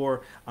is.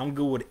 Or I'm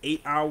good with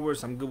 8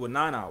 hours. I'm good with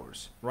 9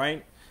 hours,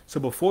 right? So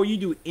before you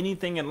do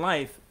anything in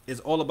life, it's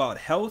all about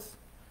health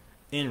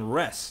and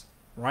rest,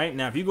 right?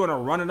 Now, if you're going to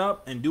run it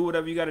up and do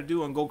whatever you got to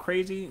do and go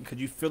crazy because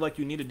you feel like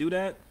you need to do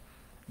that,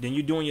 then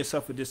you're doing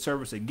yourself a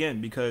disservice again,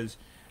 because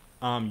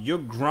your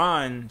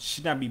grind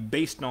should not be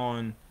based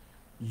on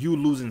you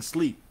losing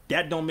sleep.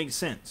 That don't make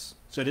sense.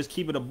 So just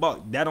keep it a buck.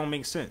 That don't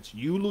make sense.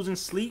 You losing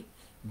sleep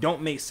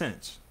don't make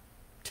sense.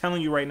 I'm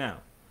telling you right now.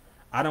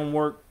 I don't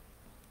work.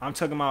 I'm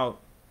talking about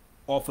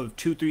off of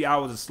 2-3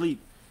 hours of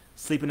sleep,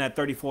 sleeping at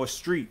 34th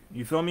Street.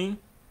 You feel me?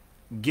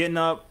 Getting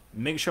up,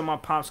 making sure my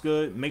pop's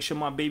good, make sure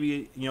my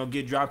baby,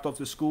 get dropped off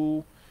to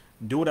school,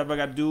 do whatever I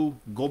got to do,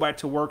 go back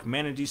to work,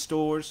 manage these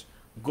stores,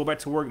 go back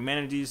to work,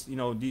 manage these,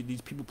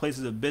 these people,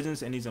 places of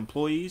business and these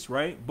employees,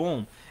 right?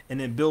 Boom. And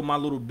then build my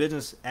little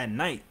business at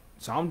night.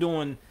 So I'm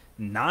doing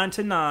 9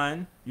 to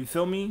 9, you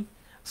feel me?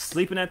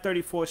 Sleeping at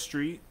 34th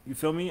Street, you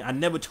feel me? I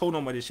never told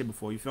nobody this shit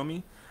before, you feel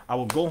me? I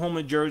will go home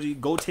in Jersey,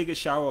 go take a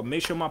shower,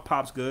 make sure my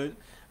pop's good,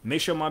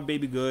 make sure my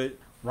baby good,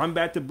 run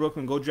back to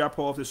Brooklyn, go drop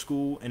her off to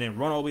school, and then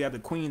run all the way out to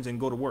Queens and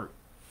go to work.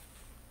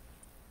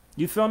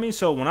 You feel me?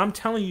 So when I'm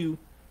telling you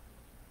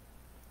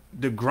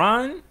the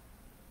grind,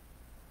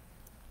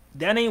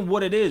 that ain't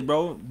what it is,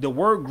 bro. The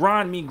word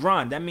grind mean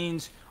grind. That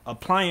means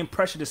applying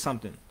pressure to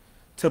something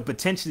to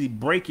potentially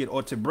break it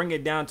or to bring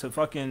it down to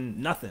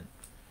fucking nothing.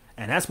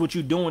 And that's what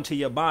you're doing to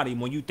your body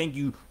when you think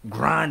you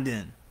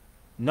grinding.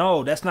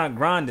 No, that's not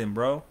grinding,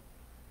 bro.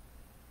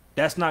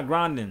 That's not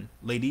grinding,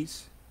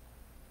 ladies.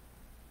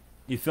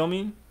 You feel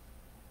me?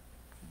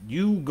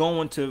 You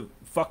going to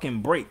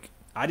fucking break.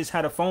 I just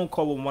had a phone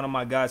call with one of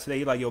my guys today.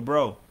 He's like, yo,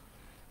 bro.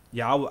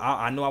 Yeah,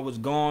 I know I was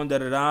gone,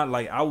 da-da-da.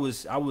 Like, I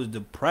was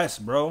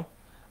depressed, bro.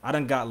 I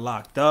done got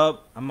locked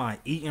up. I'm not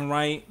eating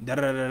right,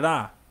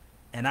 da-da-da-da-da.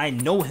 And I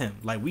know him.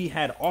 Like, we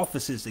had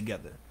offices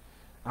together.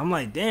 I'm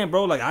like, damn,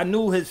 bro. Like, I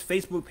knew his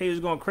Facebook page was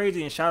going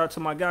crazy. And shout out to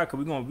my guy,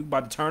 because we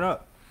about to turn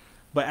up.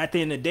 But at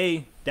the end of the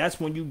day, that's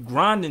when you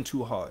grinding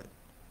too hard.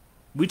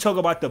 We talk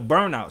about the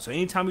burnout. So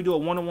anytime we do a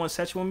one-on-one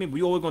session with me,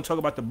 we always going to talk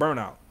about the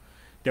burnout.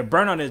 The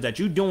burnout is that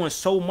you doing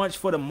so much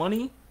for the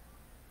money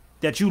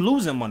that you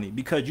losing money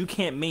because you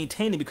can't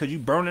maintain it because you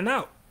burning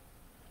out.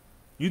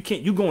 You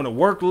going to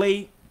work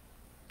late.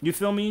 You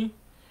feel me?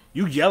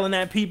 You yelling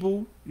at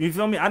people. You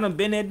feel me? I done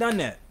been there, done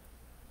that.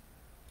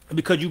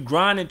 Because you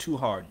grinding too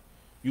hard.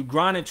 You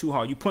grinding too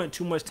hard. You putting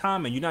too much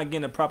time in. You're not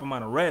getting the proper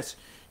amount of rest.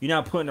 You're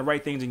not putting the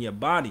right things in your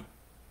body.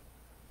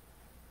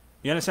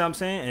 You understand what I'm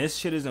saying? And this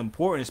shit is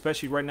important,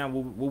 especially right now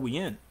what we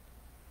in.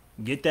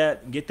 Get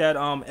that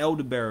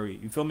elderberry.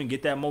 You feel me?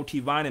 Get that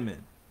multivitamin.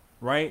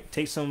 Right?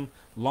 Take some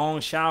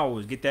long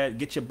showers.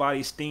 Get your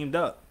body steamed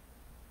up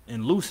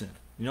and loosen.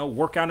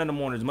 Work out in the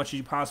morning as much as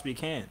you possibly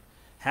can.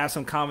 Have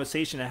some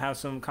conversation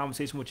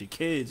with your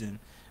kids and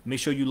make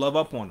sure you love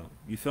up on them.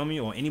 You feel me?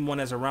 Or anyone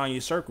that's around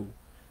your circle.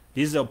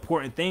 These are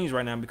important things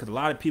right now because a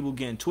lot of people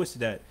getting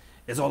twisted that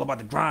it's all about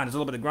the grind. It's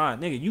all about the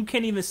grind. Nigga, you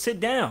can't even sit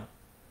down.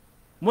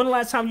 When the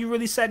last time you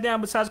really sat down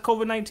besides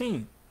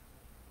COVID-19?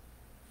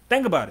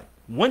 Think about it.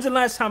 When's the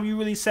last time you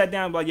really sat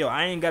down like, yo,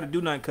 I ain't got to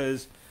do nothing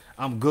because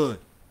I'm good?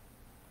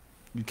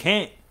 You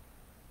can't.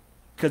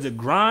 Because the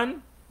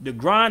grind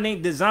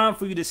ain't designed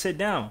for you to sit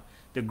down.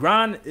 The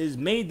grind is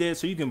made there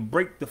so you can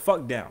break the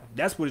fuck down.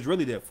 That's what it's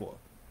really there for.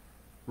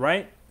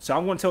 Right? So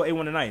I'm going to tell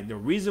A1 tonight, the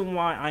reason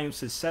why I am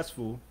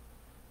successful,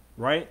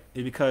 right,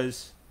 is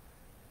because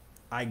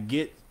I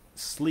get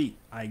sleep.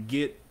 I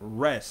get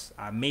rest.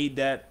 I made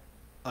that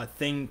a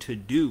thing to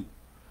do.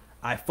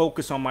 I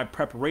focus on my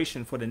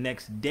preparation for the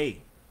next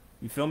day.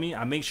 You feel me?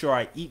 I make sure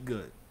I eat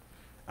good.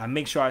 I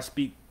make sure I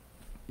speak,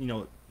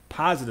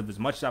 positive as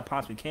much as I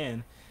possibly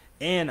can.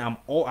 And I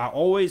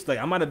always, like,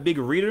 I'm not a big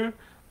reader.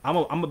 I'm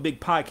a big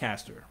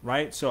podcaster,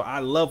 right? So I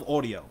love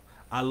audio.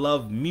 I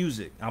love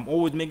music. I'm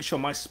always making sure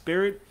my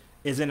spirit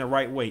is in the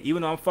right way.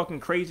 Even though I'm fucking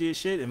crazy as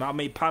shit and I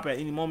may pop at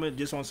any moment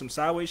just on some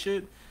sideways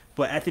shit.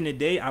 But at the end of the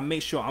day, I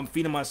make sure I'm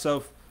feeding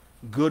myself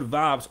good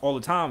vibes all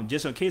the time,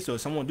 just in case. So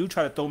if someone do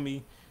try to throw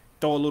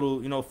a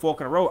little,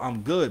 fork in the road,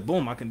 I'm good.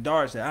 Boom, I can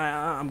dodge that.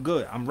 I'm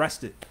good. I'm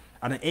rested.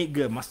 I done ate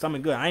good. My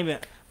stomach good.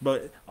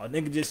 But a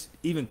nigga just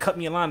even cut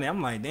me a line there.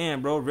 I'm like,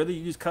 damn, bro, really?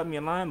 You just cut me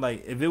a line?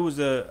 Like, if it was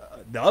the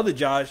other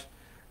Josh,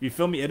 you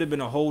feel me? It'd have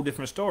been a whole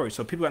different story.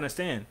 So people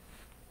understand.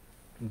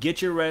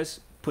 Get your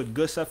rest. Put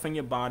good stuff in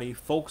your body.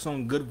 Focus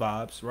on good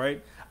vibes,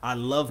 right? I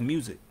love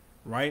music,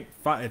 right?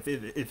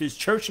 If it's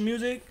church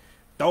music,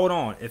 throw it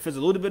on. If it's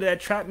a little bit of that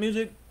trap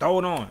music, throw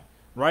it on,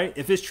 right?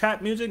 If it's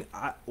trap music,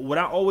 what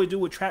I always do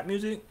with trap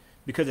music,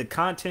 because the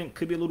content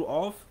could be a little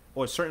off,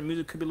 or certain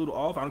music could be a little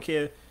off, I don't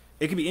care.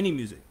 It could be any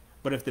music.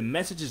 But if the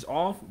message is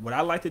off, what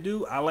I like to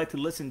do, I like to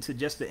listen to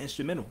just the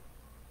instrumental,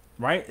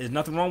 right? There's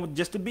nothing wrong with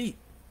just the beat.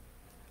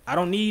 I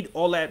don't need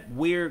all that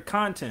weird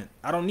content.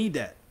 I don't need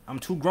that. I'm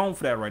too grown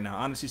for that right now,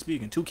 honestly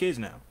speaking. 2 kids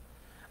now.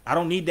 I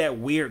don't need that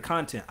weird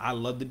content. I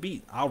love the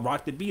beat. I'll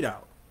rock the beat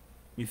out.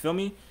 You feel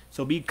me?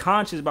 So be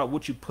conscious about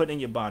what you put in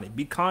your body.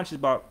 Be conscious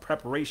about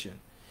preparation.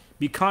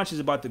 Be conscious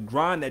about the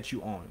grind that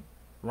you on,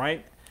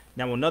 right?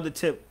 Now, another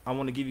tip I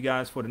want to give you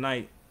guys for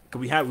tonight,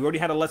 because we already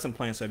had a lesson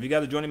plan. So if you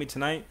guys are joining me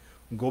tonight,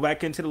 go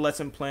back into the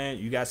lesson plan.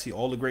 You guys see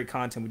all the great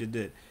content we just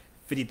did.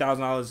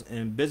 $50,000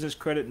 in business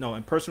credit, no,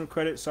 in personal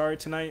credit,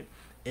 tonight.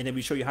 And then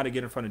we show you how to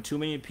get in front of 2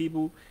 million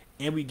people.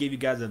 And we give you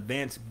guys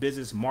advanced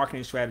business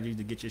marketing strategies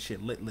to get your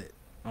shit lit.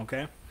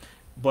 Okay?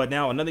 But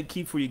now another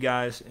key for you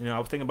guys, I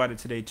was thinking about it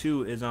today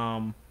too, is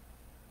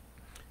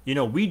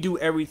we do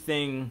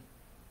everything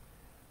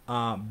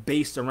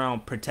based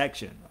around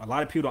protection. A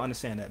lot of people don't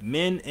understand that.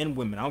 Men and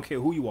women, I don't care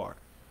who you are.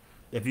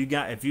 If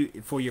you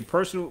for your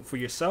personal, for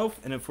yourself,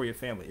 and then for your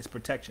family, it's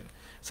protection.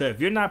 So if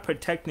you're not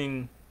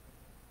protecting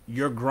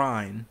your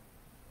grind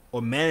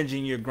or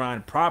managing your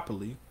grind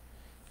properly,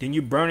 then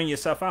you're burning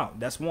yourself out.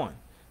 That's one.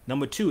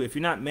 Number two, if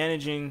you're not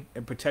managing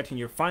and protecting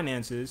your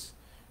finances,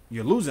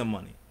 you're losing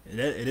money.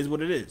 It is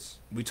what it is.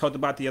 We talked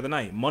about the other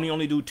night. Money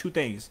only do two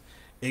things.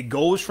 It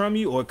goes from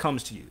you or it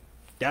comes to you.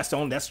 That's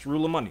the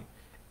rule of money.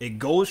 It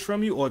goes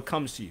from you or it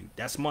comes to you.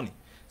 That's money.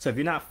 So if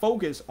you're not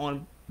focused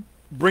on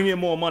bringing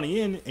more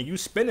money in and you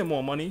spending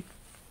more money,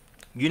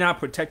 you're not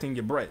protecting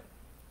your bread.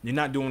 You're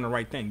not doing the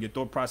right thing. Your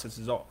thought process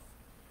is off.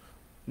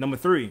 Number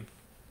three,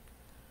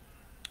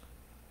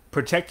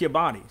 protect your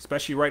body,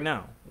 especially right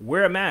now.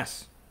 Wear a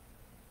mask.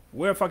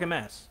 Wear a fucking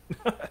mask.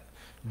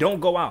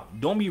 Don't go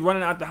out. Don't be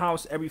running out the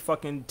house every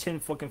fucking 10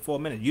 fucking 4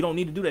 minutes. You don't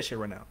need to do that shit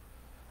right now.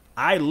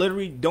 I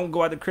literally don't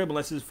go out the crib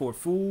unless it's for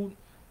food,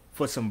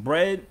 for some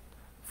bread,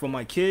 for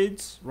my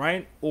kids,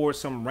 right? Or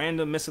some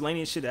random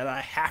miscellaneous shit that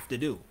I have to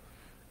do.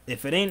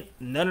 If it ain't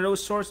none of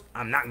those sorts,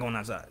 I'm not going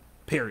outside.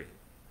 Period.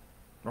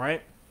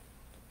 Right?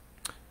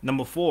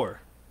 Number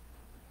four,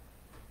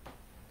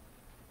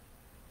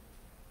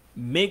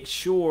 make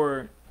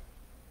sure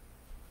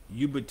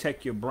you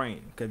protect your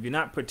brain. Because if you're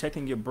not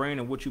protecting your brain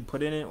and what you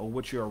put in it or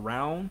what you're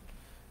around,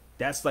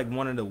 that's like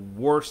one of the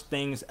worst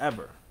things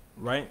ever,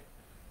 right?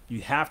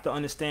 You have to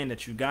understand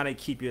that you got to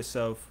keep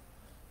yourself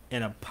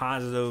in a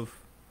positive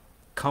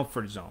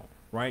comfort zone,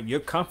 right? Your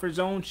comfort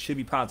zone should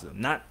be positive,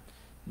 not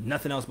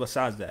nothing else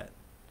besides that.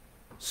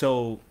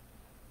 So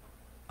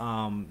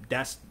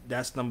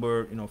that's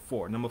number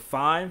 4. Number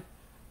 5,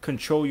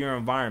 control your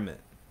environment.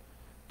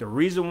 The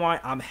reason why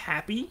I'm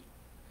happy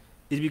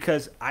is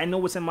because I know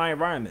what's in my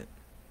environment.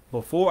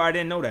 Before I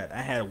didn't know that.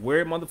 I had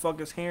weird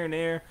motherfuckers here and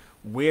there,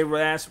 weird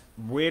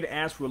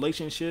ass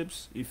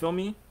relationships, you feel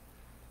me?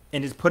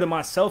 And just putting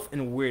myself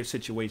in weird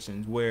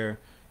situations where,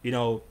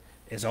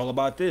 it's all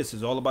about this,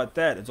 it's all about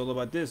that, it's all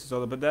about this, it's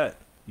all about that.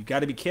 You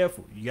got to be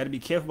careful. You got to be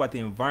careful about the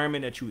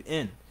environment that you're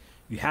in.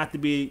 You have to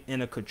be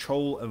in a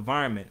controlled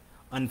environment.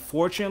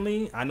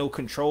 Unfortunately, I know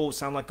control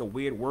sounds like a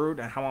weird word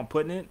and how I'm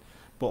putting it,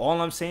 but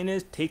all I'm saying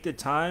is take the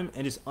time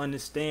and just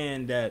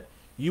understand that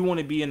you want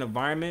to be in an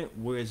environment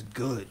where it's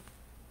good,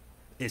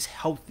 it's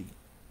healthy,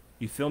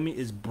 you feel me,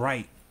 it's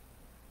bright,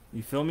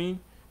 you feel me.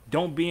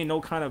 Don't be in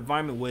no kind of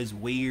environment where it's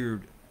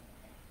weird,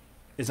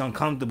 it's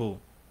uncomfortable,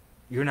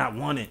 you're not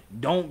wanted.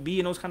 Don't be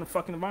in those kind of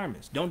fucking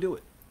environments. Don't do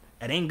it.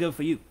 It ain't good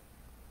for you.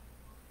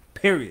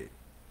 Period.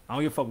 I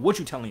don't give a fuck what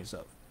you telling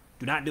yourself.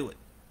 Do not do it.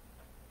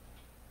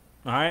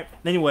 Alright?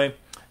 Anyway,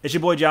 it's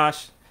your boy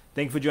Josh.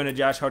 Thank you for joining the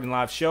Josh Harding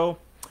Live show.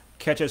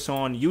 Catch us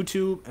on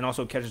YouTube and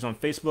also catch us on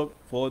Facebook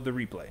for the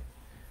replay.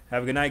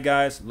 Have a good night,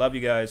 guys. Love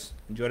you guys.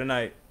 Enjoy the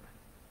night.